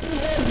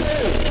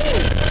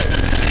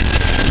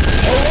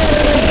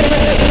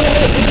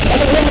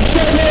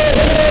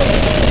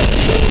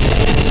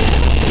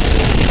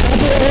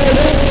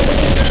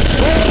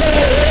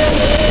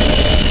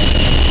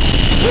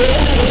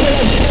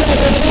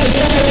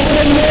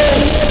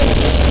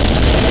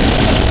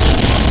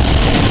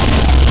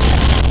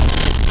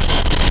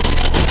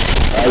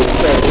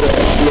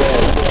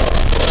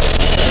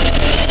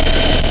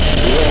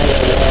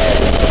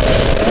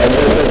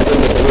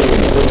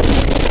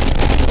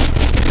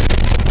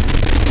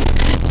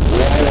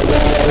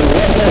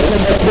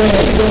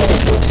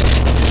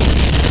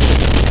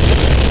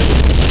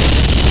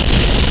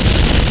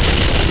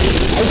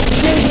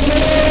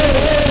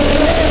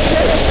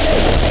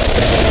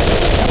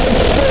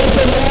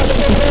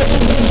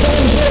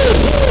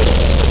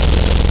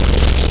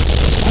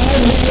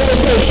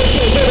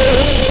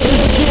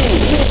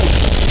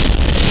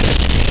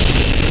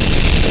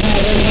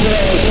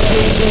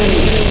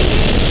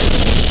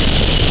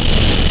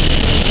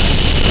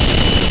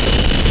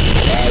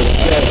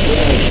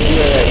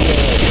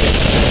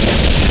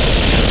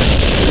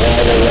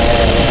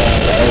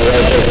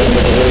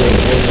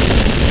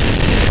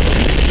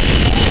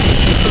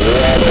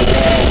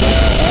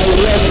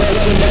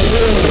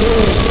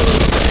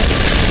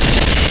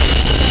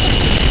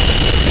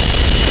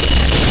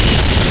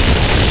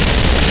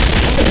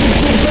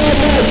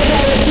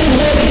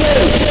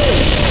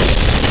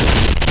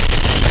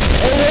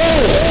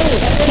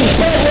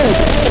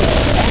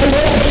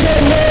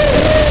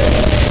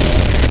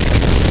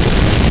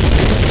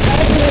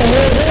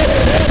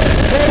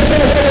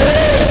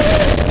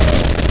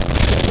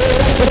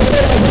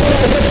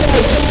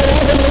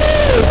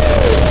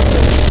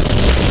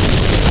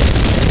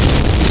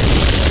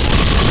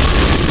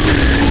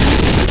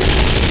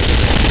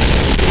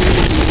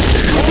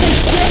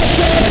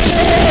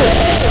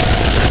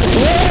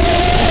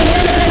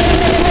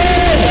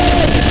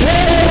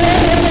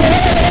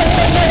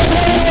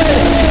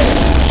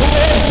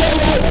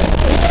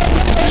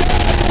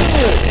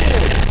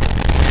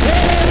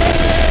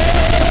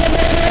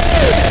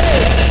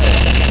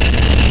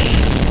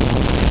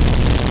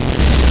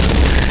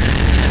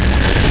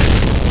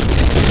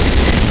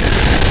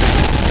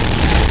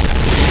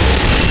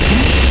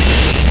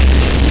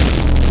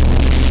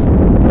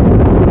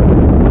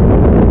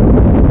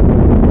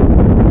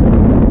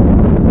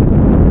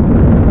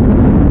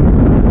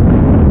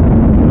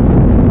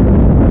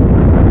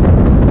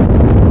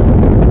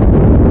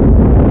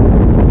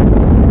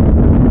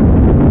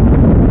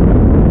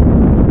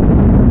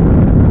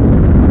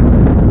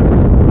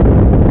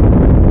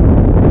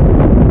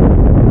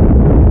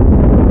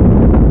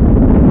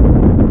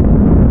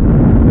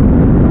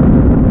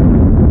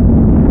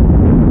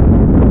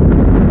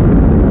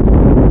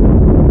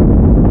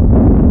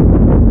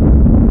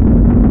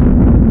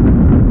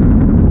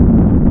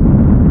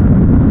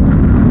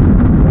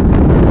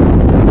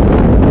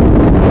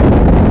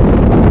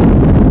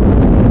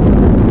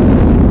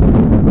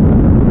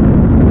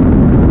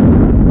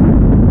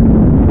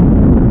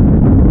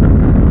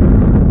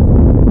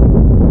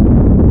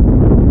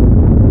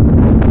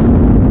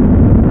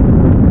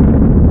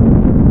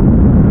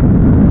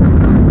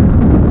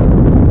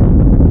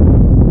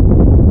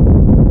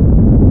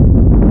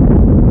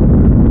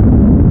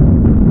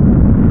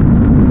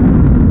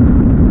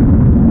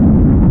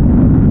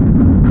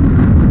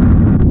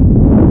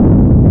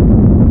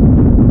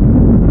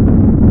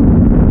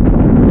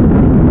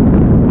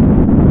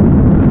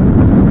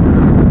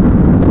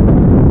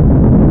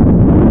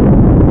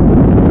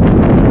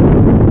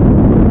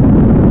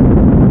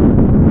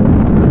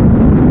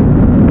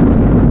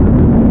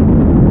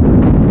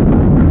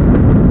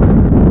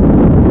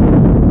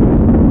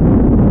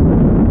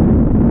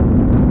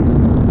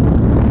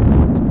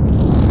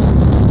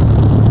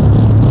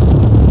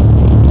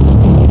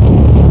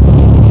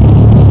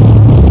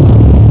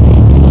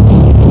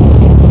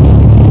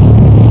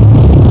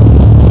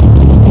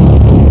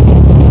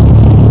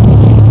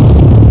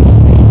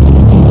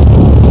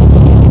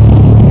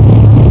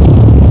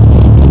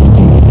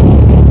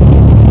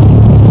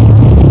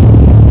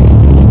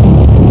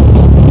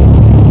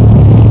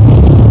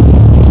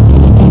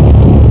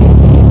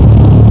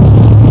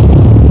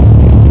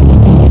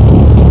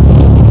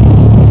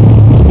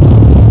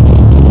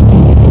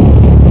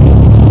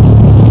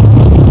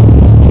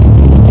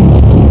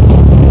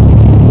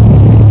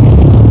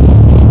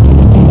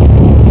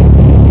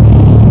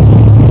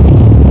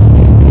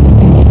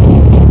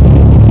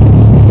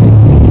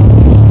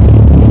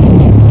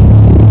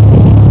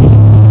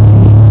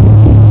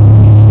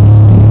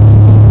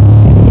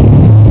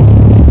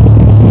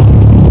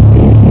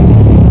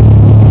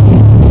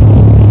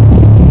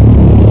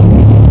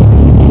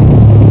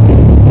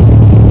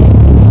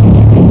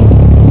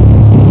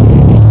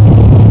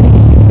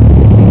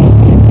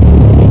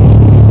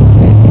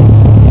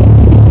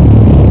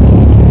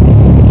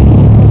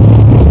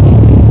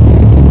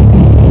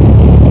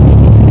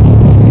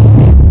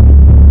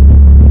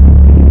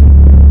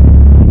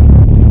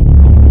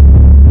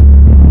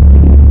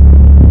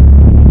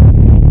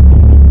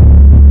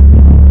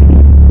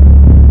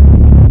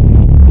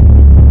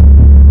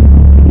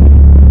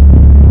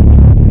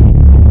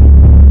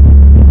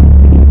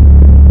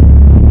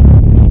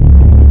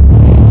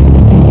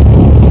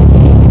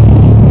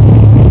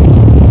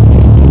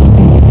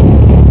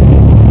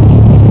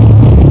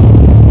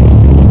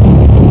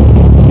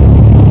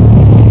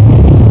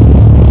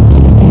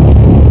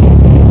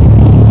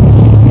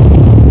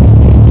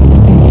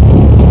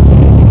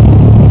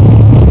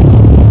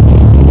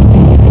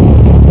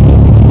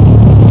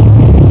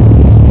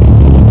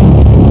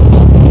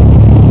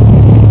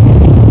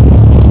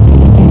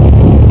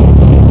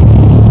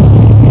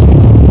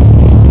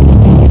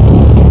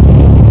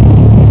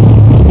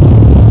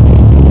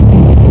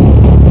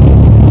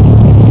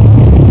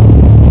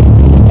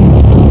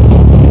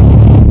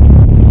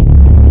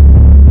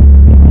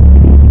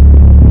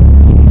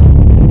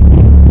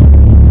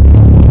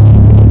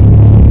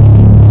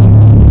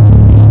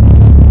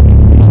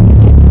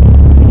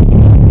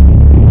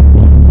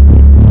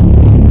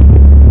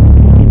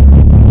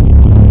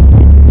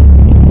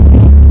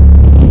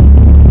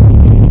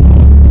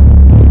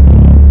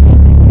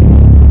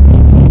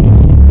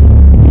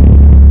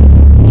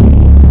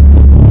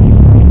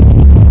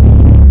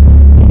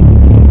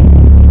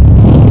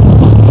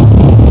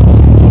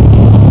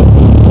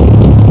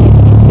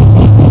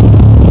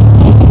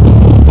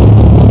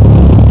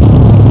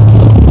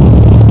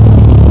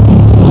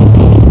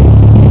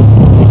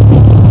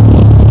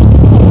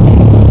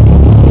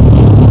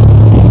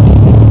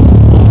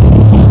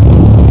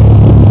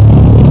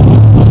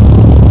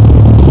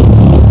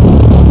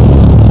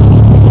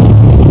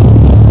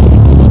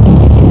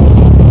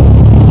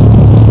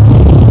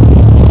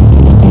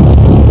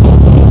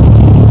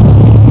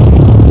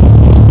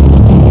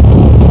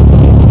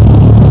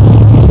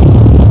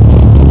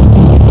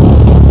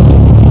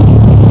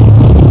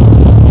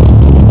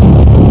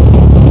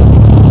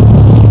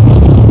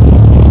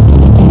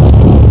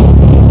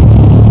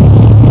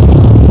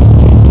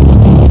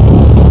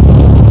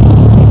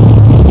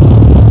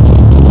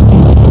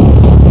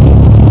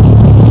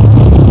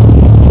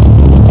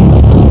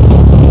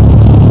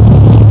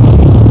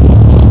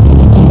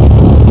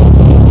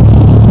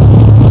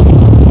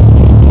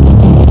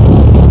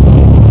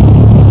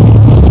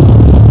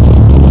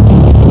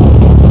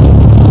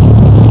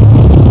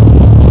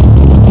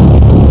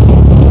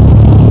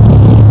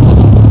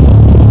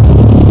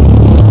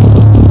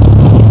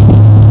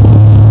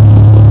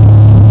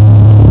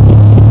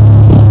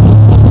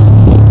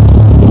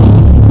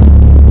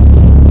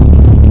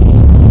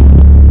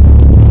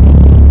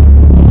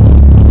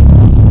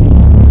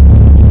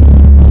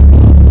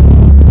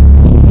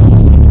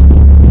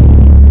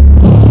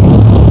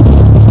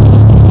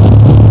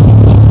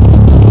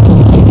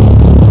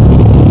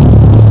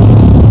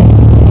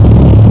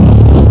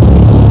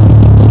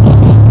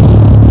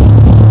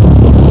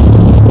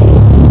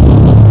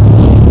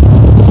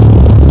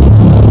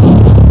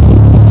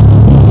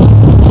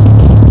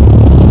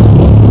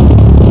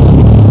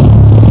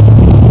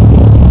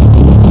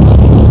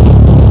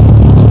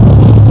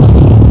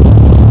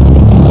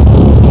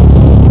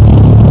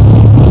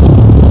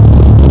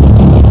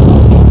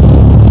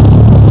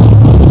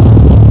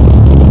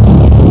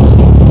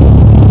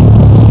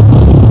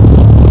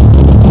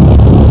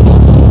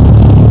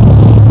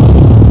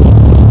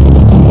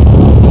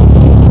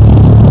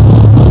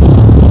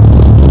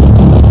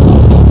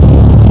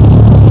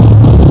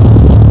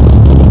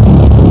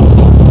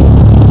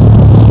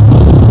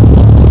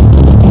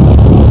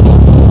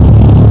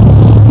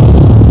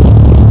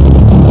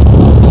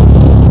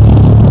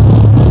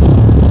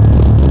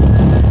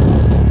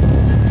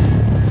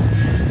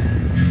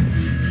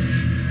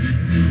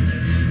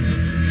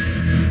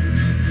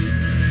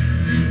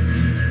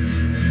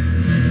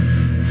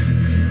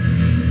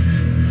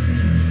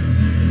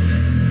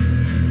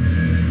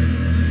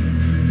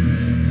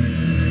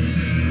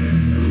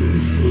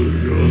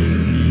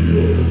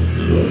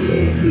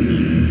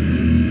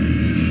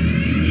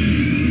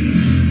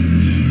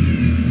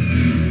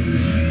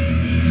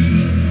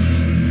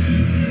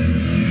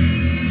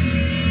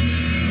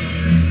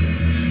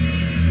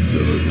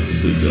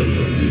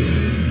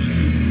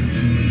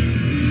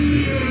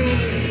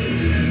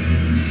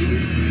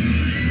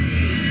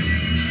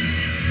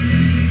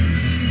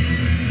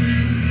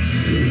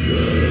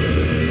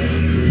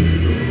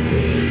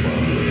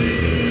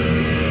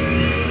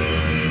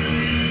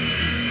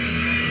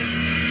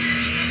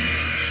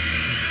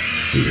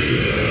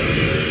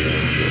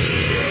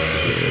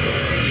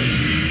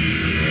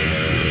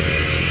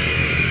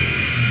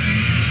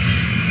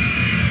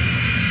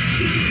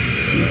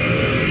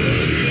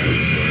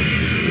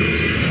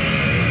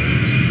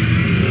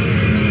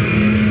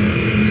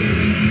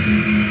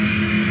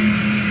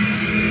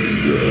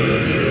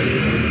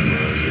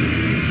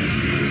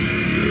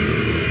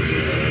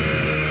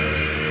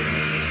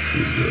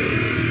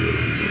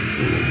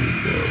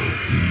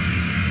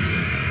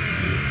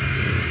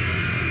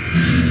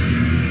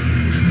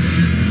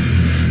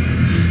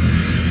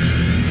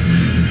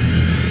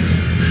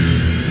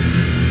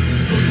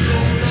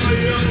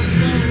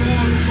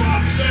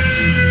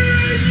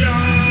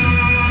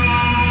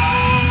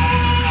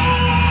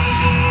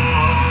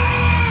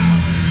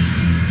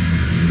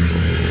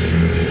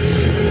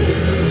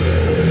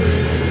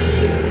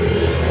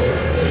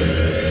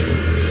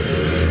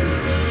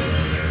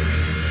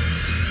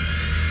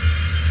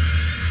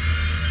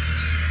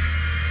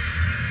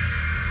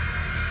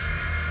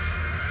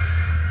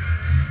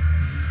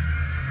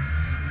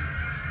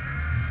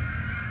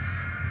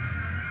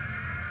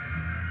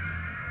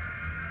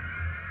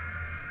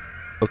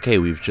 Okay,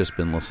 we've just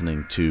been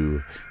listening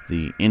to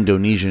the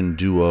Indonesian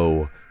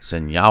duo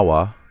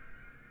Senyawa.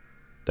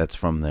 That's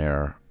from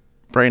their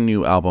brand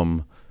new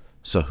album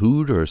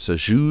Sahud or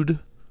Sajud.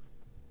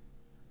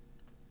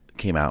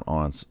 Came out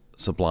on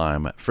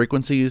Sublime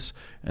Frequencies,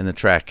 and the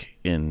track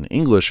in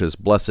English is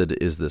Blessed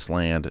is This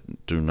Land.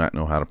 Do not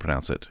know how to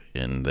pronounce it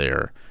in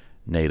their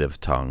native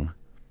tongue.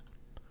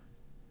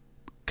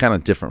 Kind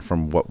of different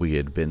from what we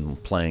had been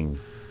playing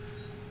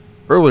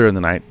earlier in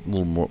the night, a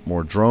little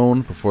more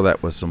drone. Before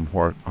that was some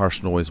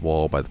Harsh Noise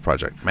Wall by the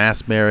project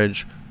Mass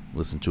Marriage.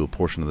 Listened to a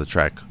portion of the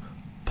track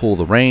Pull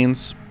the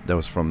Reins. That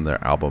was from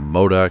their album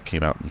Moda,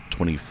 came out in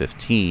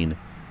 2015.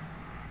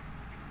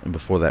 And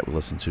before that we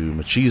listened to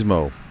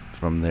Machismo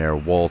from their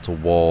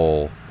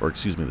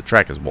the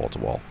track is Wall to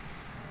Wall.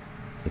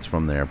 It's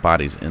from their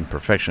Bodies in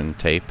Perfection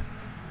tape.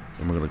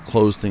 And we're going to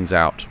close things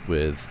out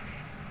with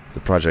the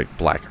project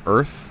Black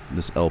Earth.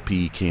 This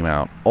LP came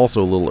out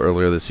also a little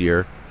earlier this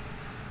year,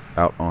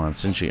 out on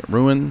Sentient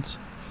Ruins,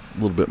 a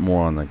little bit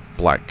more on the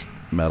black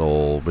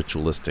metal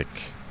ritualistic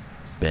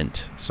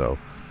bent, so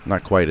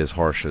not quite as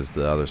harsh as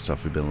the other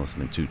stuff we've been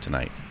listening to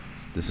tonight.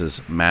 This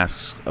is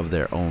Masks of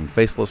Their Own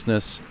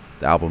Facelessness.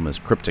 The album is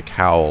Cryptic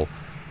Howl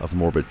of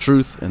Morbid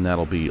Truth, and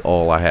that'll be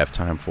all I have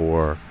time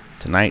for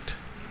tonight.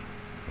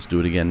 Let's do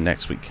it again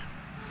next week.